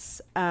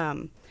shirts.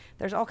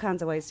 There's all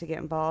kinds of ways to get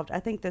involved.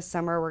 I think this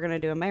summer we're going to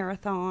do a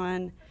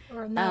marathon.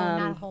 Or no,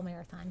 not a whole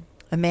marathon.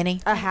 A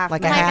mini? A half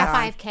Like a Like half?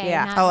 a 5K.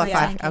 Yeah. Not Oh, a like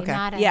 5, 10K, okay.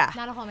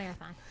 Not a whole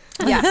marathon.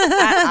 Yeah,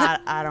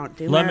 I don't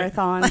do Let me-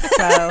 marathons,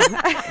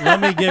 so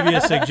Let me give you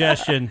a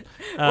suggestion.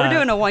 we're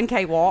doing a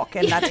 1K walk,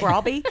 and that's where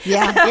I'll be.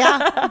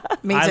 Yeah.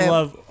 Me too. I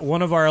love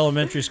one of our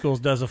elementary schools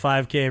does a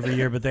 5K every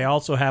year, but they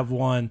also have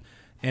one,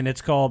 and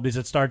it's called, because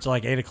it starts at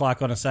like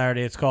 8:00 on a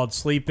Saturday. It's called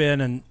Sleep In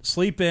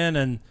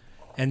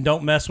and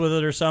don't mess with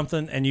it or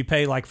something. And you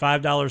pay like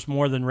 $5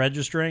 more than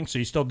registering, so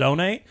you still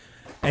donate,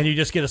 and you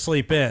just get a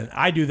sleep in.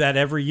 I do that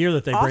every year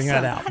that they bring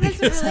that out. That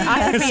is really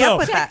I'd be So- up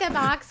with Check that. the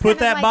box. Put kind of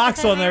that like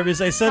box the on there because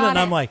they send it, Got and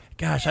I'm like,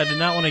 gosh, I did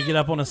not want to get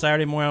up on a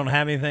Saturday morning. I don't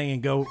have anything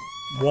and go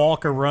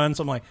walk or run.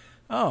 So I'm like,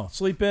 oh,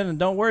 sleep in and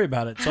don't worry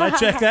about it. So I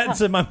check that and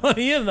send my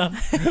money in. And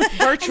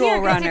Virtual You're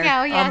good runner. to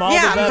go. Yes. I'm all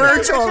Yeah, the better.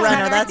 virtual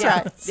runner. That's Yeah.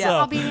 right. So,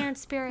 I'll be there in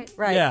spirit.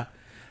 Right. yeah.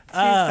 Too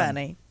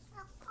funny.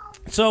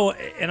 So,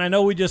 and I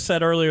know we just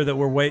said earlier that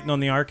we're waiting on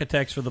the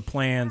architects for the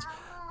plans.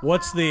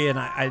 What's the, and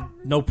I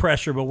no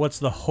pressure, but what's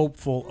the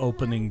hopeful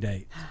opening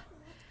date?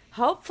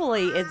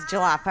 Hopefully it's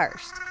July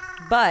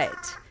 1st,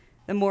 but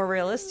the more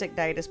realistic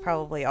date is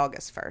probably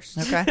August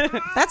 1st. Okay.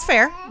 That's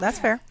fair. That's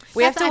fair.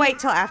 We have That's- to wait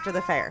till after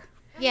the fair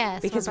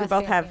Yes. because we're we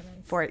both have family.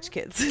 4-H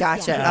kids.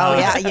 Gotcha. Yeah. Oh,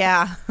 yeah.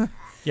 Yeah.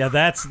 Yeah,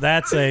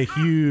 that's a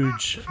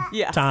huge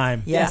Yeah.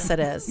 time Yes, it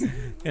is.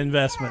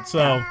 investment.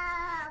 So,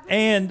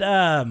 and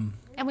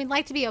And we'd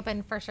like to be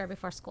open for sure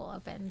before school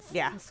opens.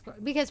 Yeah.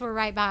 Because we're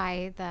right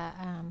by the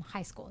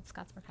high school,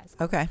 Scottsburg High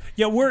School. Okay.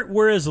 yeah,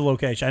 where is the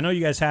location? I know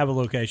you guys have a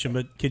location,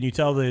 but can you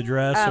tell the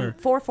address? Or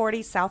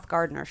 440 South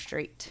Gardner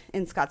Street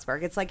in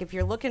Scottsburg. It's like if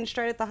you're looking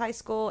straight at the high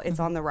school, it's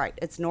on the right.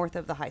 It's north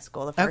of the high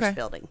school, the first Okay.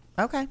 building.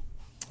 Okay.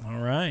 All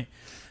right.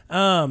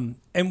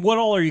 And what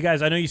all are you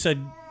guys? I know you said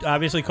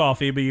obviously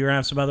coffee, but you're gonna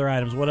have some other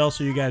items. What else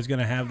are you guys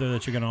gonna have there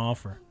that you're gonna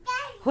offer?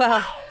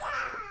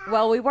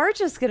 Well, we were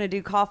just going to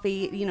do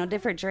coffee,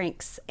 different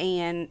drinks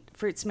and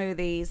fruit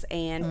smoothies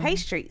and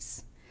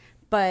pastries.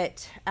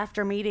 But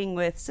after meeting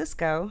with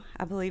Cisco,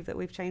 I believe that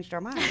we've changed our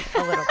mind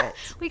a little bit.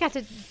 We got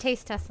to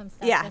taste test some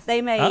stuff. Yeah, this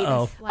they made Uh-oh.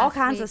 all last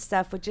kinds week. of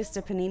stuff with just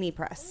a panini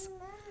press.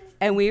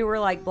 And we were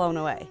like blown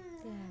away.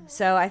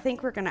 So I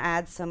think we're going to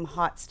add some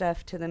hot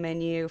stuff to the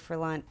menu for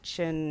lunch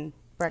and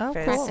breakfast.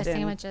 cool. Breakfast and-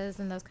 sandwiches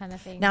and those kind of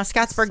things. Now,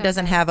 Scottsburg So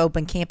doesn't good. have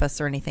open campus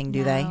or anything,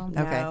 do they? No.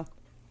 No. Okay.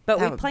 But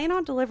That we would- plan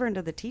on delivering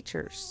to the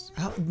teachers.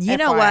 Oh, you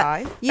know what?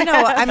 FYI. You know,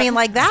 I mean,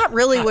 like that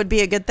really would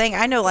be a good thing.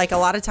 I know, like a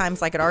lot of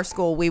times, like at our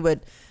school, we would,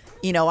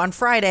 you know, on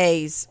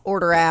Fridays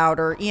order out,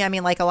 or I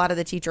mean, like a lot of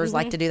the teachers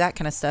like to do that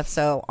kind of stuff.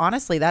 So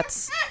honestly,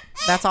 that's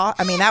all.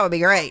 I mean, that would be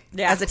great.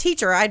 Yeah. As a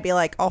teacher, I'd be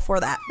like all for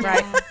that.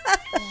 Right.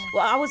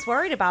 Well, I was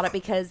worried about it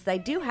because they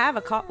do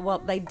have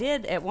they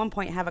did at one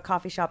point have a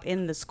coffee shop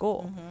in the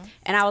school.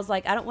 And I was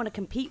like, I don't want to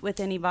compete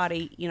with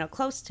anybody, you know,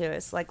 close to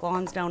us. Like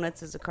Lon's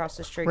Donuts is across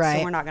the street, Right.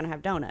 so we're not going to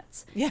have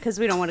donuts. Yeah. Because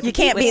we don't want to You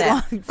compete can't with beat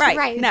them. Lon's. Right.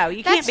 Right. No,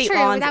 you That's can't beat true.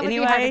 Lon's That would be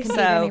hard to anyway. compete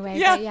So, anyway,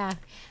 yeah.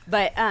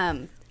 but yeah.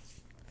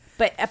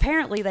 But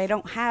apparently they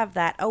don't have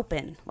that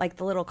open. Like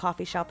the little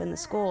coffee shop in the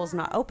school is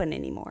not open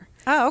anymore.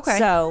 Oh, okay.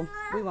 So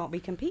we won't be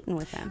competing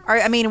with them.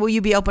 I mean, will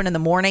you be open in the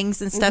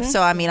mornings and stuff?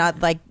 So I mean,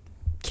 like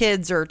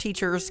kids or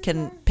teachers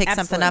can pick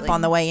something up Absolutely.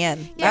 on the way in.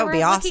 Yeah, that would be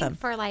we're looking awesome.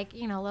 for like,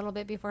 you know, a little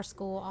bit before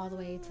school all the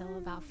way till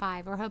about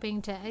 5. We're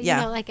hoping to, you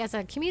Yeah. know, like as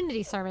a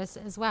community service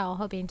as well,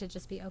 hoping to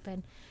just be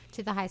open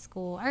to the high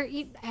school or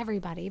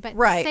everybody, but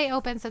Right. stay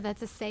open so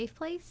that's a safe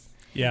place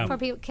Yeah. for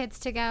kids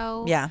to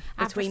go. Yeah.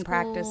 after Between school to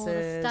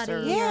practices study, or-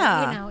 or,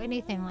 Yeah. you know,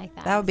 anything like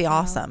that. That would be So,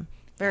 awesome.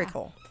 Very yeah.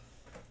 cool.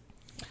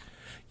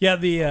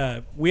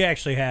 Yeah, we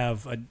actually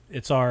have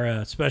it's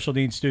our special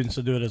needs students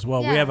that do it as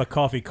well. We Yeah. have a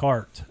coffee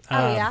cart.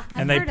 Oh, yeah?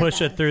 and I've they heard of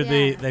push it those, through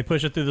yeah. they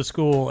push it through the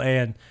school,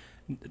 and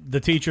the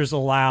teachers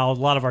allow, a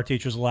lot of our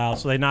teachers allow,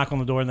 so they knock on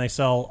the door and they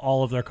sell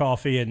all of their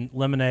coffee and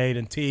lemonade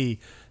and tea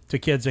to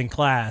kids in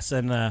class,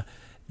 and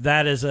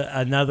that is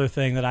another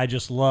thing that I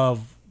just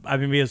love. I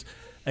mean, because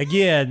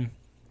again,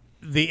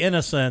 the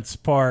innocence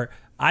part,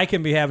 I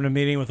can be having a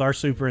meeting with our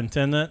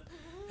superintendent,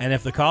 and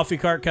if the coffee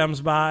cart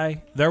comes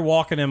by, they're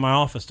walking in my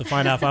office to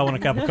find out if I want a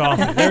cup of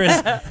coffee.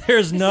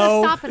 There's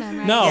no stopping 'em,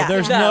 right? no, Yeah.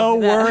 there's No, no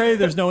no. worry,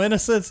 there's no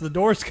innocence. The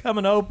door's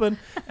coming open,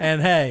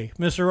 and hey,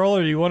 Mr.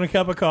 Roller, do you want a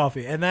cup of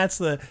coffee? And that's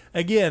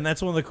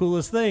that's one of the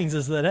coolest things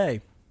is that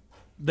hey,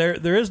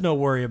 there is no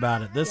worry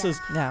about it. This is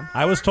Yeah.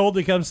 I was told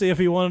to come see if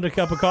he wanted a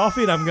cup of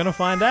coffee, and I'm going to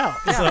find out.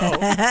 So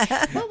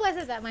What was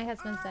it that my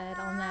husband said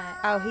on that?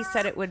 Oh, he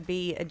said it would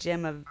be a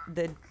gym of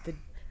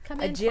Come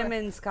a in gym for,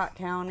 in Scott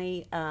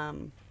County.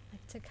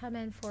 to come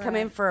in for Come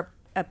in for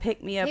a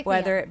pick me up, Pick me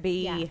whether up, it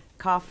be yeah.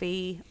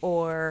 coffee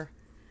or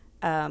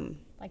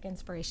like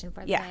inspiration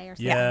for the Yeah. day or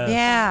something. Yeah.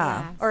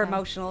 Yeah. or so-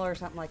 emotional or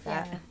something like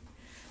Yeah. that.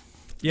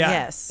 yeah,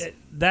 Yes.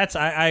 that's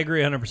I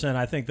agree 100%.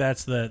 I think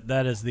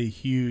that is the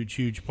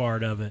huge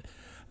part of it.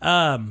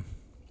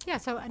 Yeah,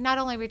 so not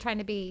only are we trying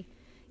to be,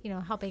 you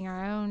know, helping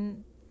our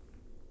own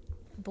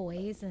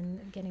boys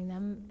and getting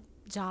them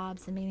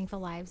jobs and meaningful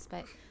lives,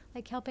 but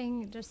like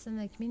helping just in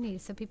the community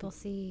so people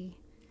see,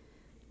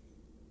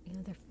 you know,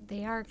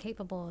 they are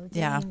capable of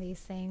doing Yeah. these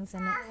things.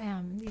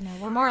 And, you know,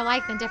 we're more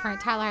alike than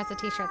different. Tyler has a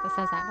t-shirt that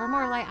says that. I'm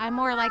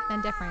more alike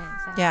than different.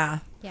 So, Yeah.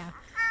 Yeah.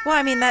 Well,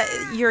 I mean, that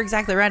you're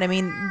exactly right. I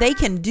mean, they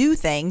can do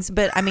things,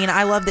 but I mean,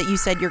 I love that you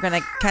said you're going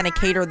to kind of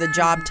cater the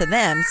job to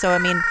them. So, I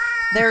mean,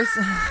 there's,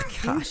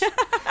 gosh,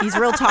 he's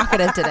real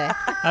talkative today.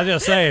 I was gonna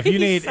say if you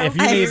need I'm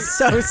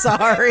so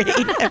sorry.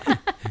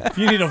 if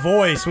you need a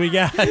voice, we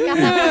got. We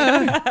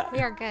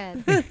are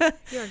good.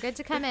 You are good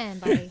to come in,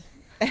 buddy.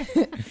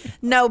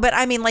 No, but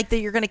I mean, like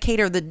you're going to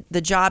cater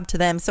the job to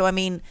them. So, I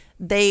mean,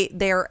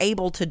 they're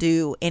able to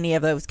do any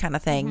of those kind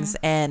of things,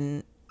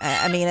 and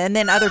I mean, and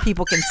then other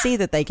people can see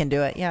that they can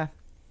do it. Yeah,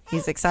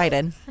 he's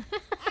excited.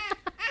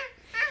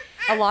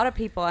 A lot of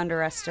people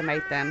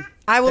underestimate them.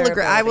 I will their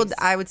agree. abilities.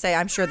 I would say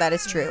I'm sure that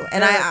is true,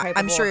 and They're I'm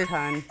capable sure of a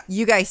ton.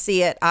 you guys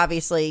see it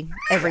obviously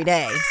every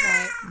day.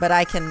 Right. But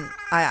I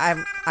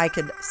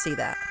could see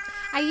that.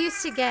 I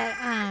used to get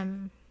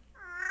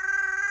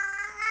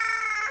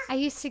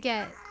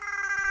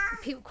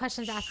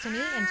questions asked to me,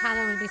 and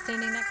Tyler would be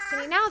standing next to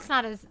me. Now it's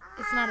not as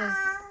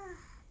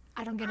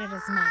I don't get it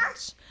as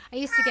much. I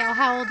used to go, "Oh,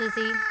 how old is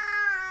he?"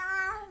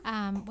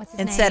 What's his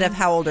Instead name? of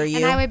how old are you?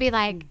 And I would be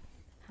like,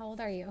 "How old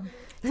are you?"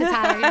 To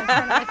Tyler, you know,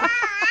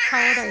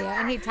 how old are you?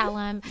 And he'd tell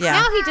him. Yeah.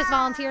 Now he just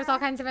volunteers all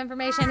kinds of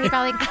information. He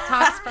probably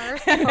talks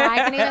first before I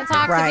can even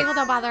talk, Right. so people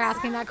don't bother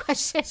asking that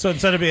question. So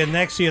instead of being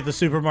next to you at the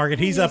supermarket,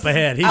 he's up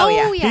ahead. He's, Oh,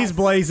 yeah. he's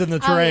blazing the Oh,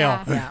 trail.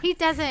 yeah. He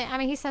doesn't. I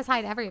mean, he says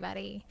hi to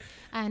everybody,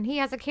 and he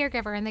has a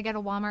caregiver, and they go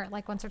to Walmart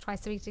like once or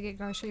twice a week to get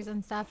groceries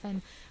and stuff.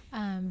 And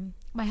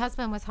my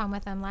husband was home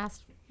with them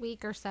last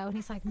week or so, and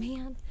he's like,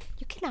 "Man,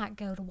 you cannot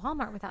go to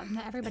Walmart without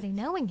everybody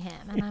knowing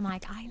him." And I'm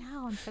like, "I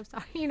know. I'm so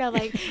sorry. You know,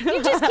 like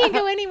you just can't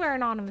go anywhere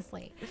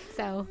anonymously."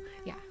 So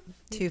yeah,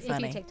 Too If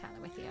funny. you take Tyler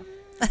with you.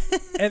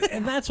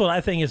 and that's what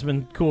I think has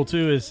been cool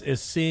too is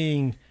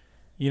seeing,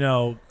 you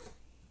know,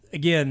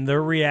 again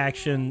their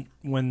reaction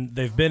when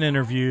they've been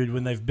interviewed,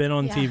 when they've been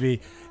on Yeah.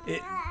 TV.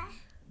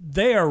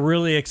 They are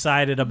really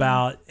excited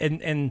about,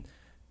 and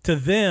to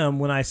them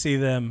when I see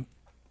them,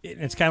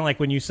 it's kind of like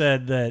when you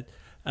said that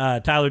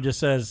Tyler just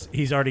says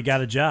he's already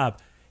got a job.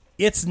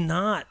 it's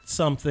not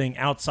something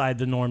outside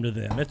the norm to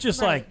them. It's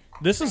just like,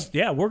 this is,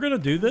 we're going to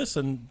do this,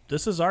 and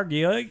this is our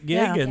gig,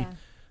 and Yeah.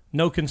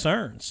 no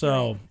concern.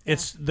 So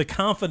it's the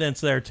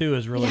confidence there, too,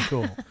 is really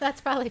cool.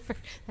 That's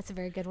a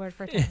very good word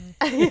for Taylor.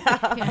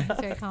 Yeah, it's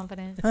very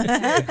confident.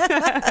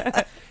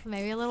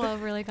 Maybe a little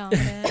overly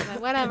confident,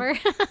 but whatever.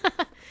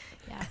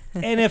 Yeah.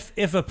 And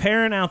if a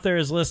parent out there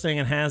is listening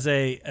and has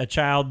a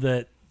child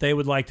that they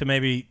would like to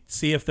maybe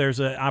see if there's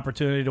an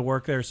opportunity to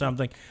work there or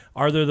something,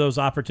 are there those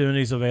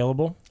opportunities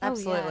available?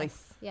 Absolutely. Oh,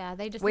 yes. Yeah,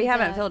 they just We need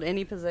haven't to- filled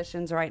any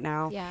positions right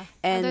now. Yeah,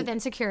 And other than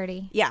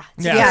security. yeah.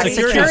 Yeah,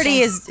 security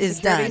is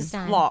Security's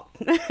done.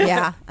 locked.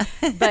 Yeah.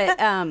 But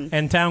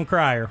And Town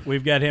Crier,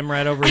 we've got him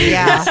right over here.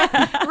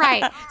 Yeah.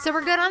 Right. So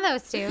we're good on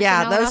those two.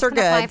 Yeah, so no one those else are can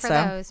apply good, for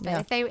so, those. But yeah.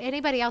 if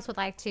anybody else would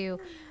like to,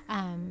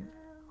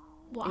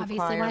 well,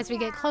 obviously, Inquire. as we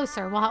get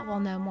closer, we'll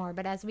know more.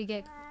 But as we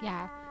get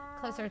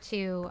closer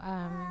to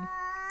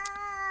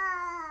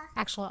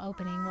actual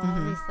opening, we'll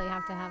obviously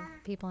have to have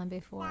people in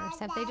before.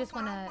 So if they just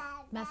want to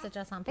message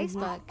us on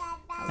Facebook,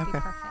 that would be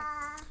perfect.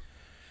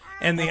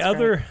 And the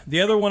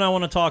other one I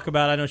want to talk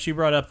about, I know she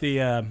brought up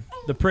the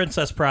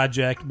Princess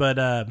Project, but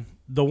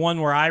the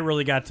one where I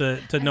really got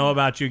to know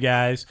about you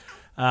guys,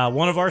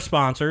 one of our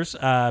sponsors,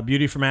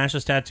 Beauty from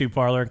Ashes Tattoo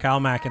Parlor, and Kyle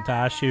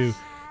McIntosh, who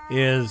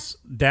is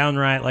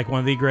downright like one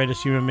of the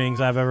greatest human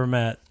beings I've ever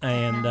met.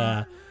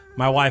 And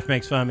my wife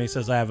makes fun of me,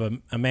 says I have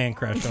a man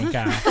crush on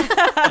Kyle.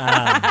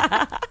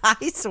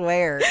 I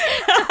swear.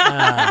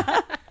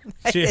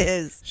 She, It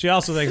is. she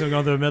also thinks I'm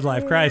going through a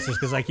midlife crisis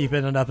because I keep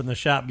ending up in the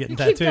shop getting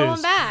Keep tattoos.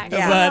 going back.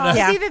 Yeah. But, It's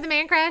Yeah. either the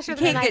man crash or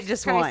the can't midlife get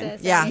just one.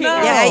 crisis. Yeah.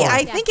 No. Yeah.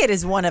 I think it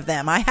is one of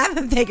them. I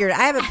haven't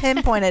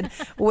pinpointed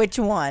which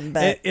one,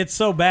 but It's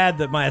so bad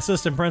that my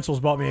assistant principal's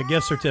bought me a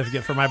gift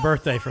certificate for my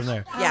birthday from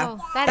there. Yeah.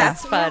 Oh,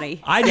 that's is-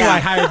 funny. I knew I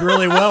hired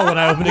really well when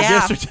I opened a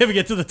Yeah. gift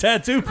certificate to the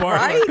tattoo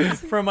parlor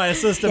from my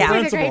assistant Yeah.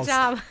 You did a principals. great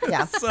job.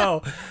 yeah.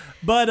 So,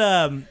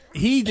 but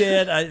he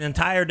did an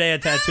entire day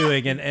of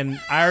tattooing, and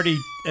I already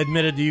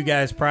admitted to you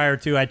guys prior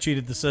to I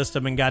cheated the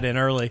system and got in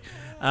early.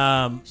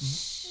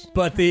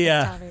 But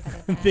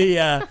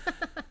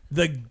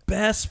the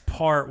best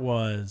part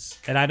was,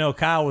 and I know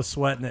Kyle was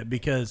sweating it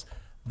because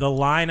the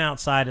line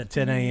outside at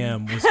 10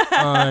 a.m. was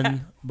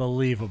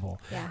unbelievable.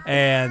 Yeah.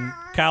 And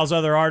Kyle's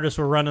other artists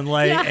were running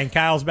late, Yeah. and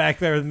Kyle's back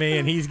there with me,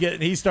 and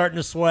he's starting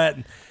to sweat.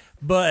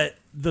 But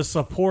the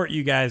support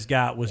you guys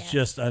got was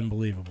just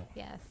unbelievable.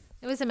 Yes,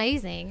 it was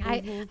amazing.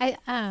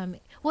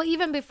 Well,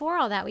 even before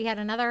all that, we had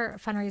another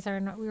fundraiser,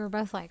 and we were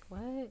both like,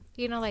 "What?"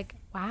 Like,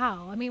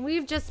 wow. I mean,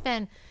 we've just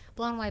been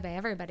blown away by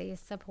everybody's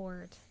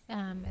support.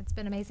 It's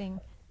been amazing.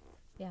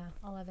 Yeah,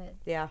 all of it.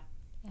 Yeah.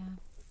 Yeah.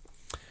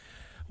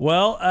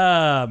 Well,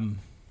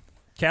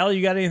 Callie,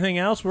 you got anything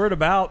else? We're at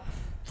about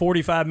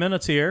 45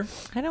 minutes here.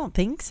 I don't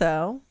think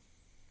so.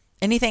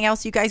 Anything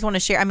else you guys want to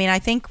share? I mean, I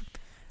think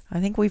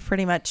we've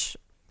pretty much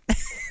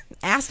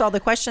asked all the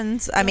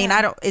questions. I mean,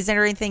 is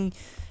there anything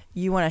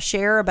you want to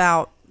share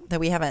about that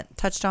we haven't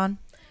touched on?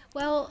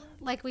 Well,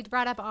 like we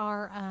brought up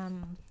our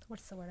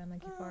what's the word I'm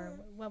looking for?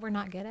 What we're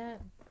not good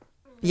at.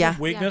 Yeah.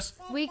 Weakness?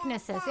 Yeah.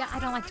 Weaknesses. Yeah, I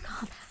don't like to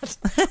call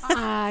that.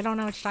 I don't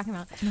know what you're talking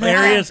about.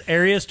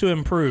 Areas to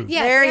improve.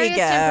 Yes, There you areas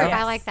go. to improve. Yes.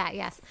 I like that.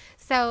 Yes.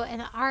 So,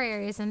 in our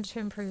areas and to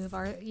improve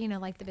are,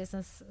 like the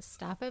business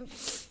stuff. And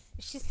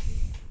is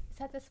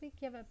that this week?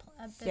 You have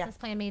a business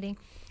plan meeting,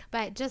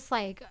 but just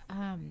like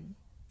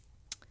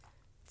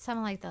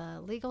some like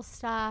the legal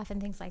stuff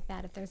and things like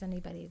that. If there's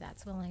anybody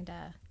that's willing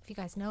to, if you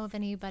guys know of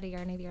anybody or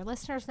any of your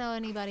listeners know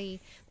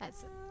anybody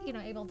that's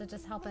able to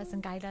just help us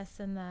and guide us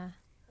in the.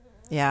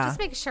 Yeah. Just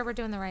making sure we're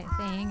doing the right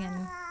thing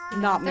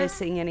and Not there's-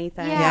 missing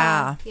anything.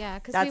 Yeah. Yeah,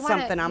 because That's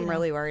something I'm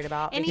really worried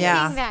about. anything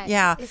Yeah,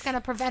 yeah. that is going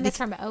to prevent us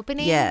from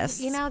opening. Yes.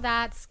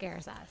 That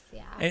scares us.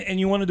 Yeah. And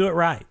you want to do it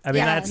right. I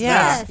mean, that's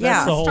yes, the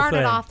whole Start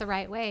thing. it off the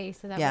right way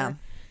so that Yeah.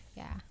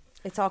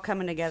 It's all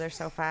coming together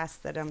so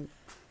fast that I'm.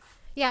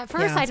 Yeah, at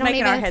first Yeah. I It's don't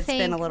making even our heads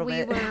think spin a little we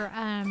bit. were.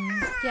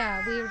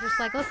 We were just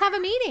like, let's have a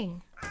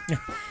meeting.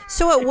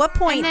 So at what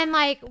point? And then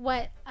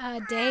a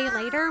day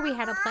later we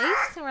had a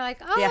place, and we're like,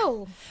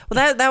 oh,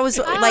 Well, that was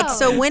like,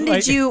 so when did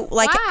Like- you,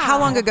 how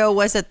long Wow. ago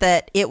was it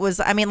that it was,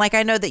 I mean,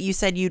 I know that you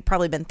said you'd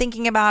probably been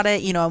thinking about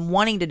it, and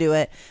wanting to do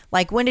it.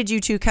 Like, when did you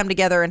two come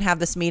together and have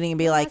this meeting and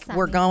be like, that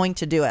we're mean? going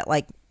to do it?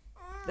 Like,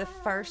 The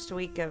first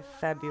week of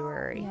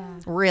February. yeah.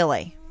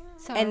 really?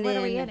 So And what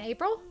are we then- in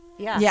April?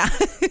 Yeah. Yeah.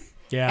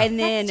 Yeah. And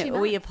That's too then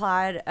we much.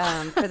 applied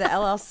for the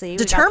LLC. We got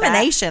that.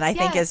 Determination, I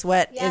think, Yes. is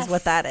what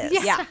Yes. that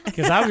is. Yeah.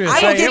 Because I was going to I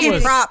will say give you it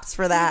was, props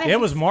for that. it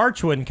was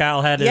March when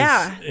Kyle had his,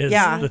 Yeah,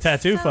 yeah. the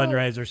tattoo So-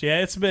 fundraisers.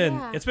 Yeah, it's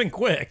been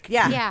quick.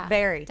 Yeah. Yeah,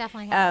 Very.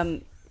 definitely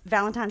has.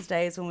 Valentine's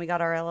Day is when we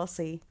got our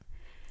LLC.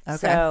 Okay.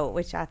 So,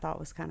 which I thought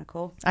was kind of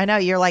cool. I know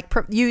you're like,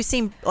 you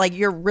seem like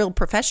you're real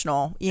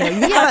professional. You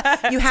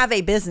have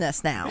a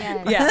business now.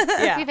 Yes.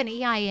 Yeah. We have an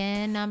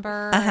EIN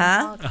number.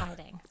 Uh-huh. It's all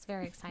exciting. It's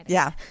very exciting.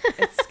 Yeah.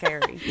 It's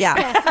scary. Yeah.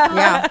 Yes, it's a little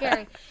Yeah.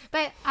 scary.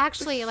 But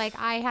actually, like,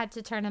 I had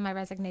to turn in my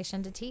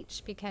resignation to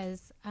teach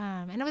because,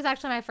 and it was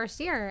actually my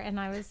first year, and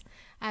I was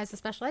as a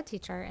special ed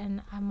teacher,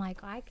 and I'm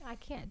like, I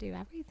can't do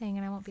everything,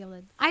 and I won't be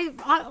able to.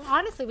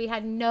 Honestly, we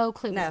had no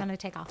clue it was No. going to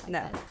take off like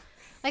No. this.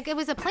 Like, it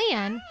was a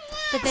plan,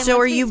 but then So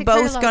once are we you secured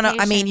a both going to, I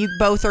mean, location- you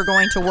both are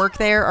going to work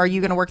there? Are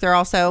you going to work there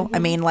also? I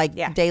mean, like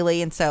Yeah.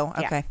 daily and so,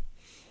 Yeah. okay.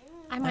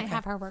 I might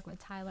have her work with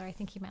Tyler. I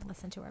think he might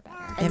listen to her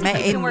better. It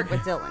may, You can work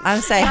with Dylan.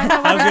 I'm saying,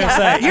 I was going to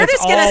say, you're it's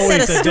just going to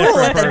always set a a stool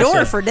different at the door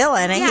person. for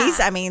Dylan. And Yeah. he's,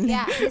 I mean,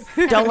 Yeah, he's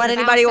gonna don't be let the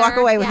anybody walk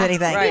bouncer. away with Yeah.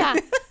 anything. Right. Yeah.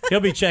 He'll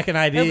be checking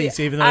IDs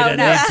even though Oh, he no.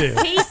 doesn't need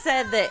to. He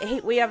said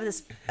that we have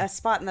a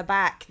spot in the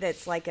back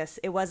that's like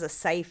it was a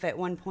safe at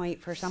one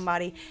point for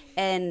somebody,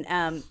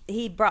 and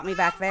he brought me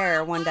back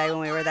there one day when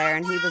we were there,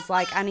 and he was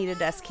like, "I need a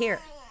desk here,"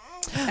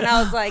 and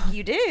I was like,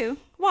 "You do?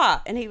 Why?"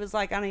 And he was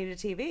like, "I need a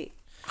TV."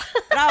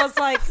 And I was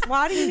like,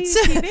 "Why do you need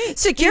a TV?"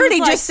 Security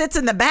He was just sits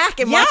in the back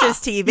and Yeah. watches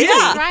TV.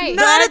 Yeah. Right.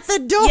 Not at the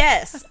door.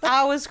 Yes,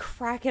 I was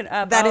cracking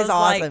up. That I is was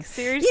awesome. Like,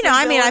 seriously, you know,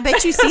 I mean, Dylan? I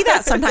bet you see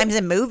that sometimes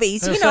in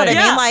movies. You know what I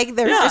Yeah. mean? Like,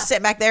 they're Yeah. just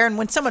sitting back there, and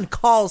when someone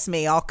calls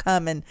me, I'll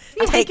come and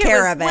take think it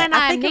care was of it. when I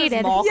I'm think it needed.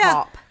 was Mall Yeah.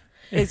 Cop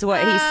is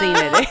what he's seen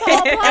it.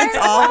 That's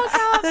all.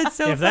 That's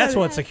so If that's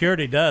what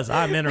security does,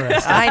 I'm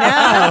interested. I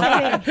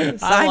know. I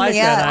Sign like me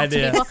that up.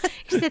 idea. People,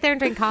 you sit there and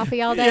drink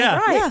coffee all day. Yeah.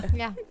 Right. Yeah.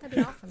 Yeah, that'd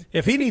be awesome.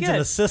 If he needs an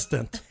good.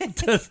 assistant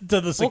to the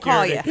security. We'll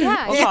call you.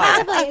 Yeah, We'll call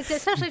you. probably,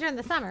 especially during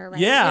the summer, right?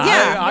 Yeah,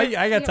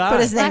 Yeah. I got time.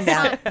 Put his name Less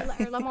down.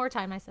 time, more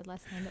time. I said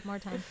less time, but more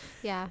time.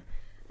 Yeah.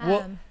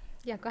 Well-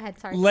 Yeah, go ahead.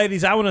 Sorry.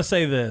 Ladies, I want to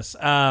say this,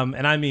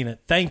 and I mean it.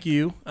 Thank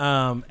you,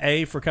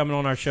 A, for coming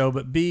on our show,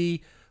 but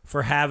B,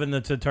 for having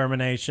the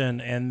determination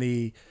and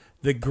the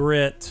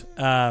grit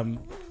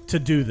to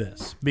do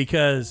this,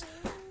 because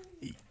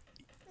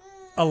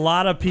a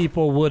lot of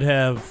people would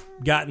have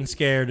gotten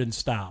scared and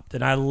stopped.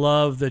 And I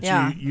love that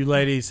Yeah. you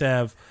ladies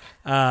have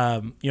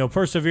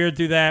persevered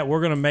through that. We're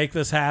going to make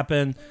this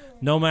happen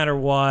no matter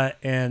what.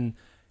 And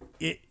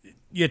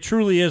it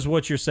truly is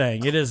what you're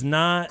saying. It is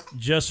not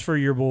just for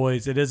your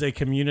boys. It is a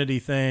community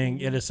thing.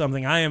 It is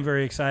something I am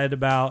very excited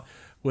about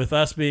with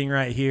us being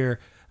right here.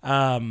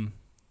 Thank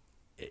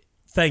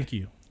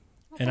you.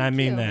 And I thank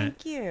mean you.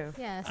 that. Thank you.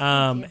 Yes.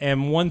 thank you.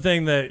 And one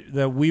thing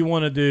that we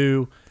want to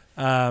do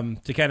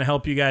to kind of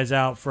help you guys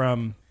out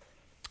from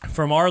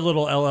our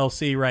little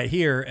LLC right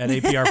here at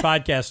APR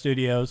Podcast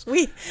Studios.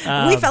 We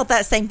felt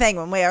that same thing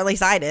when or at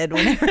least I did.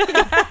 Whenever,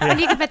 And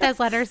you can put those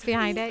letters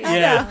behind it.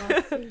 Yeah.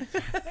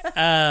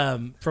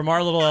 From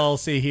our little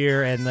LLC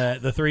here and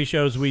the three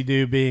shows we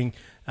do being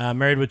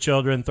Married with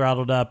Children,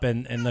 Throttled Up,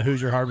 and the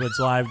Hoosier Hardwoods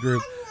Live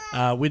group,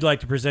 we'd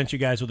like to present you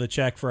guys with a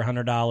check for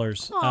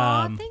 $100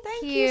 Aw,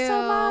 thank you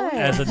so much.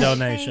 as a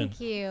donation. Thank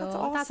you. That's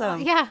all-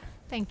 awesome. yeah.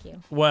 Thank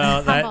you.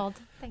 Well, that, Humbled.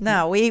 Thank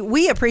no,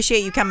 we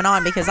appreciate you coming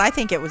on because I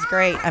think it was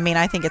great. I mean,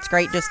 I think it's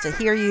great just to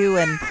hear you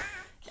and,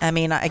 I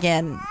mean,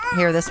 again,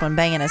 hear this one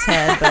banging his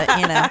head, but,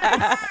 you know,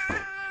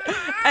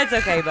 That's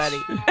okay,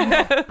 buddy.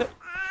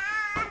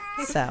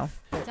 so.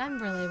 you. Done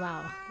really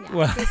well. Yeah.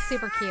 Well- He's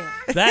super cute.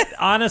 that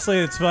honestly,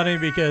 it's funny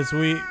because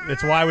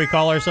it's why we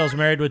call ourselves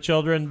Married with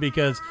Children,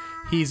 because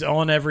he's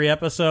on every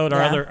episode.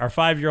 Yeah. Our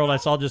 5-year-old I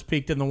saw just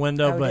peeked in the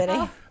window, Oh, but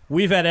did he?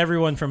 we've had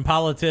everyone from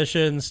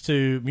politicians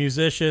to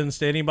musicians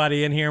to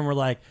anybody in here, and we're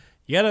like,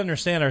 you got to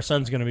understand our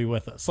son's going to be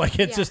with us. Like,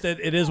 it's Yeah. just,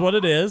 it is what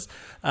it is.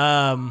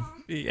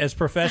 As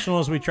professional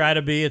as we try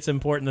to be, it's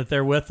important that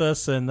they're with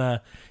us. And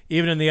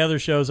even in the other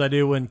shows I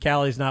do, when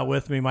Callie's not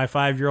with me, my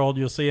 5-year-old,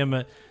 you'll see him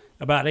at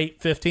about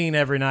 8:15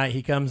 every night.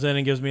 He comes in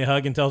and gives me a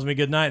hug and tells me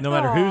good night. No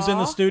matter who's in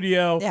the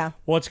studio, Yeah.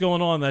 what's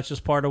going on, that's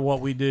just part of what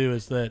we do,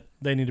 is that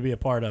they need to be a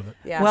part of it.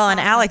 Yeah. Well, and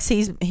Alex,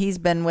 he's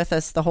been with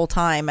us the whole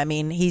time. I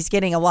mean, he's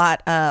getting a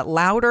lot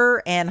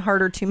louder and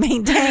harder to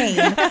maintain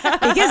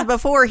because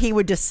before he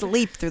would just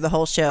sleep through the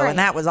whole show, Right. and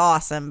that was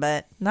awesome,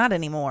 but not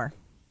anymore.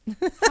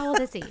 How old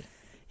is he?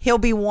 He'll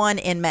be 1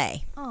 in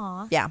May.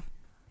 Aw. Yeah.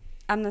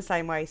 I'm the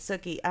same way.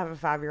 Suki, I have a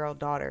 5-year-old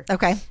daughter.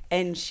 Okay.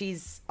 And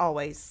she's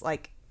always,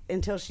 like,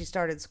 until she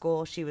started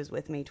school, she was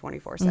with me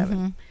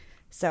 24/7.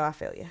 So I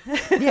feel you.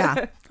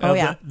 Yeah. Oh,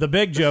 yeah. The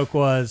big joke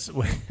was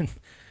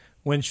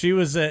when she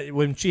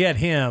had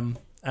him.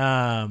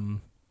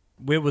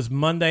 It was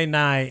Monday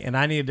night, and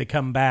I needed to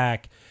come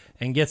back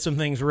and get some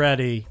things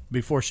ready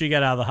before she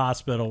got out of the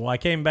hospital. Well, I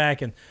came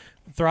back and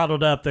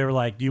Throttled Up. They were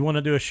like, "Do you want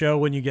to do a show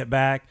when you get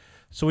back?"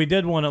 So we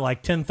did one at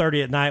like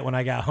 10:30 at night when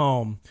I got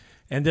home,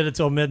 and did it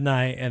till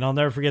midnight. And I'll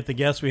never forget the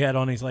guest we had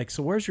on. He's like,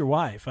 "So where's your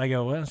wife?" I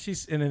go, "Well,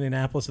 she's in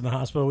Indianapolis in the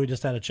hospital. We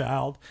just had a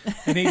child."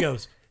 And he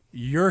goes,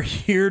 "You're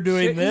here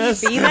doing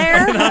this?" Be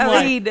there? And I'm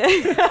like, mean,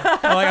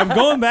 I'm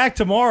going back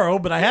tomorrow,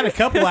 but I had a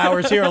couple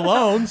hours here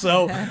alone,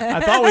 so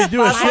I thought we'd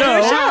do a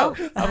show.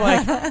 I'm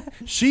like,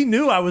 she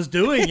knew I was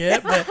doing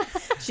it, but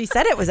She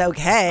said it was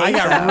okay. I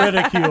got so.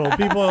 ridiculed.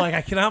 People are like,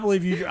 I cannot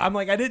believe you. I'm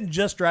like, I didn't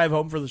just drive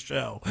home for the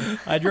show.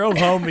 I drove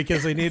home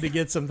because they needed to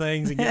get some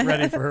things and get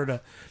ready for her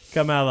to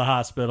come out of the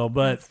hospital.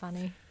 But That's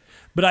funny.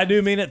 But I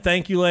do mean it.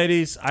 Thank you,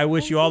 ladies. I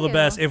wish you all the you.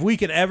 best. If we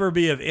could ever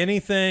be of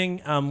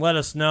anything, let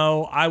us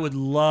know. I would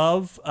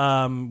love.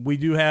 We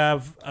do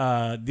have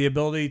the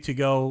ability to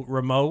go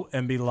remote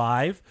and be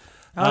live.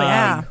 Oh,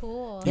 yeah.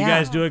 Cool. You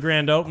guys do a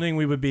grand opening.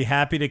 We would be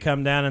happy to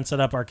come down and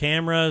set up our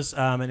cameras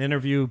and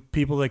interview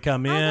people that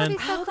come That'd in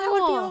be so that would be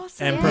cool.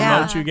 awesome. and Yeah.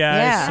 promote you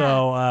guys. Yeah.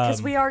 So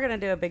Because we are going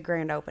to do a big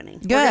grand opening.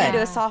 We're Good. going to do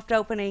a soft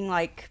opening,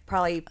 like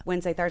probably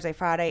Wednesday, Thursday,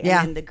 Friday, Yeah.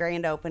 and then the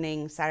grand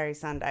opening Saturday,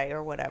 Sunday,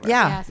 or whatever.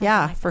 Yeah, something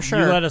yeah, like for that. sure.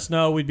 you let us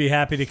know. We'd be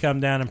happy to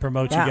come down and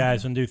promote Yeah. you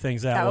guys and do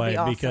things that, That would way be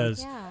awesome.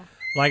 because, Yeah.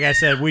 like I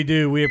said, we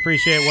do. We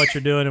appreciate what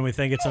you're doing and we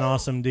think it's an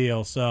awesome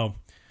deal. So,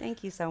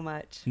 Thank you so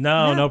much.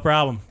 no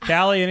problem.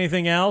 Callie,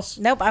 anything else?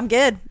 Nope, I'm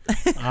good.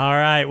 All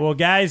right. Well,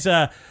 guys,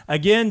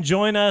 again,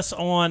 join us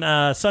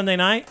on Sunday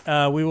night.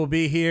 We will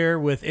be here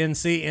with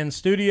NC in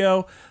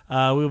studio. We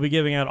will be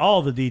giving out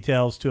all the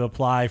details to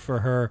apply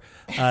for her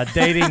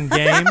dating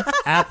game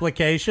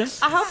application.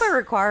 I hope her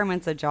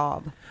requirement's a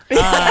job.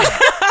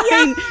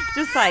 I mean,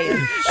 just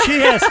saying.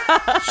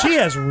 She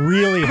has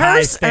really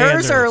high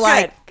standards. Hers are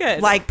like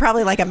Good. like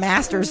probably like a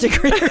master's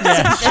degree or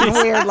something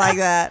weird like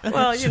that.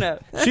 Well, you know.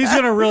 She's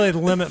going to really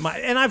limit my.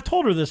 And I've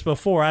told her this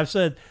before. I've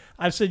said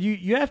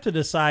you have to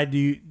decide.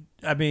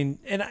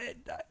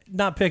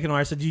 Not picking on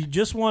her. I said, do you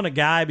just want a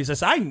guy?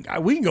 Because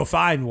we can go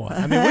find one.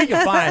 I mean, we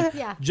can find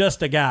Yeah.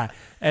 just a guy.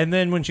 And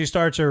then when she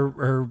starts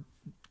her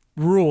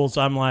rules,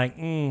 I'm like,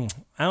 I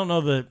don't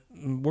know that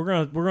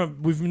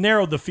we've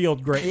narrowed the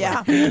field greatly.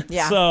 Yeah,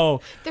 yeah.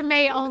 So There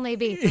may only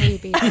be 3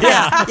 people.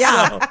 yeah.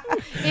 Yeah,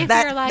 If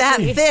that you're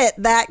lucky. fit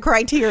that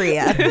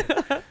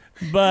criteria.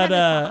 But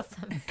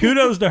awesome.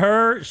 kudos to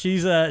her.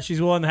 She's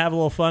willing to have a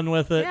little fun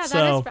with it. Yeah,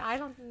 so that is. I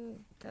don't.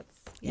 That's.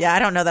 Yeah, I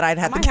don't know that I'd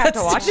I have might to have to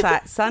guts watch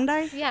that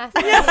Sunday. Yeah.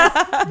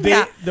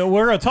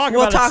 we're going to talk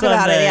We'll about talk it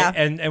Sunday, about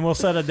it, yeah. and we'll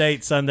set a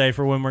date Sunday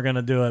for when we're going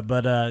to do it.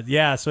 But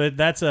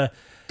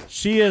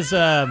she's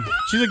a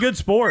good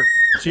sport.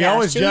 She Yeah,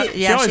 always she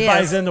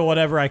buys is. into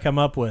whatever I come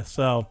up with.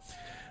 So,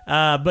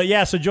 but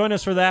yeah, so join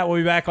us for that. We'll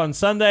be back on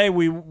Sunday.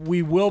 We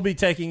will be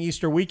taking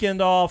Easter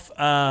weekend off.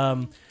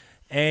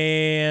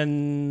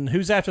 And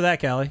who's after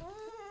that, Callie?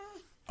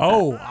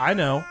 Oh, I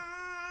know.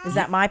 Is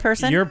that my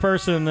person? Your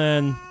person.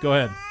 Then go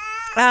ahead.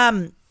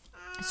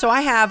 So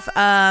I have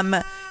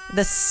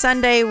the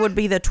Sunday would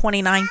be the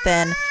 29th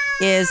then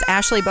is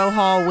Ashley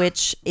Bohall,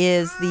 which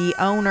is the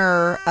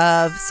owner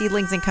of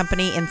Seedlings and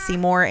Company in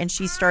Seymour, and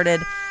she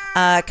started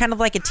kind of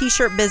like a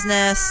t-shirt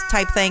business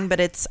type thing, but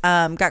it's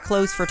got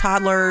clothes for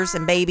toddlers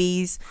and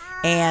babies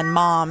and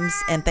moms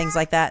and things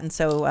like that. And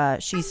so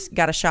she's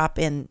got a shop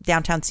in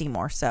downtown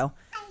Seymour, so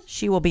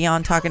she will be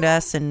on talking to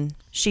us, and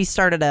she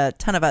started a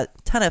ton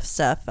of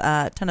stuff,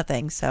 ton of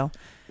things, so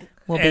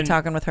we'll be And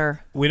talking with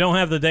her. We don't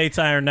have the dates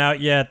ironed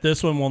out yet.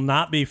 This one will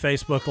not be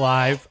Facebook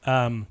Live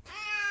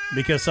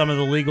because some of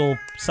the legal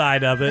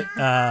side of it.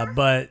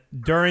 But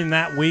during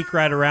that week,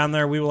 right around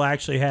there, we will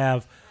actually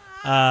have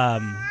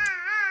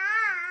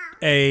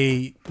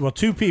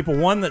two people.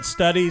 One that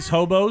studies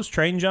hobos,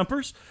 train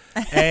jumpers,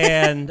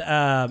 and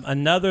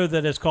another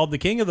that is called the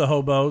King of the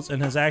Hobos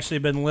and has actually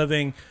been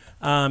living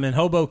in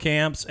hobo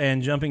camps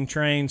and jumping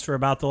trains for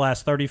about the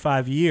last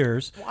 35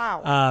 years.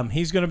 Wow.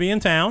 He's going to be in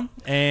town,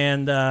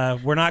 and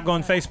we're not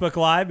going Facebook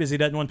Live because he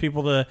doesn't want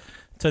people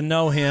to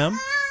know him.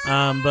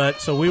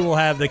 But so we will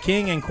have the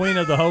King and Queen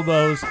of the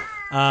Hobos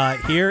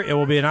here. It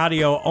will be an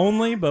audio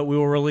only, but we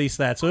will release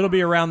that. So it'll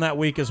be around that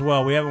week as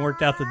well. We haven't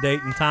worked out the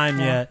date and time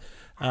yet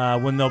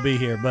when they'll be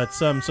here. But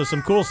some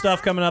cool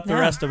stuff coming up the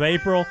rest of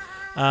April.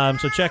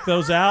 So check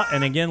those out.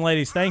 And again,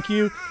 ladies, thank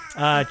you.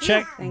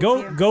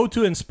 Go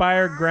to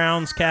Inspired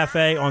Grounds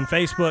Cafe on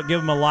Facebook.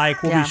 Give them a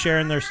like. We'll be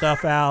sharing their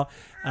stuff out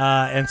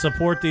and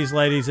support these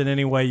ladies in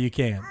any way you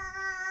can.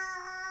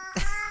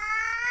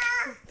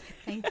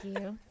 Thank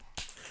you.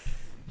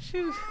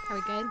 Are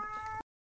we good?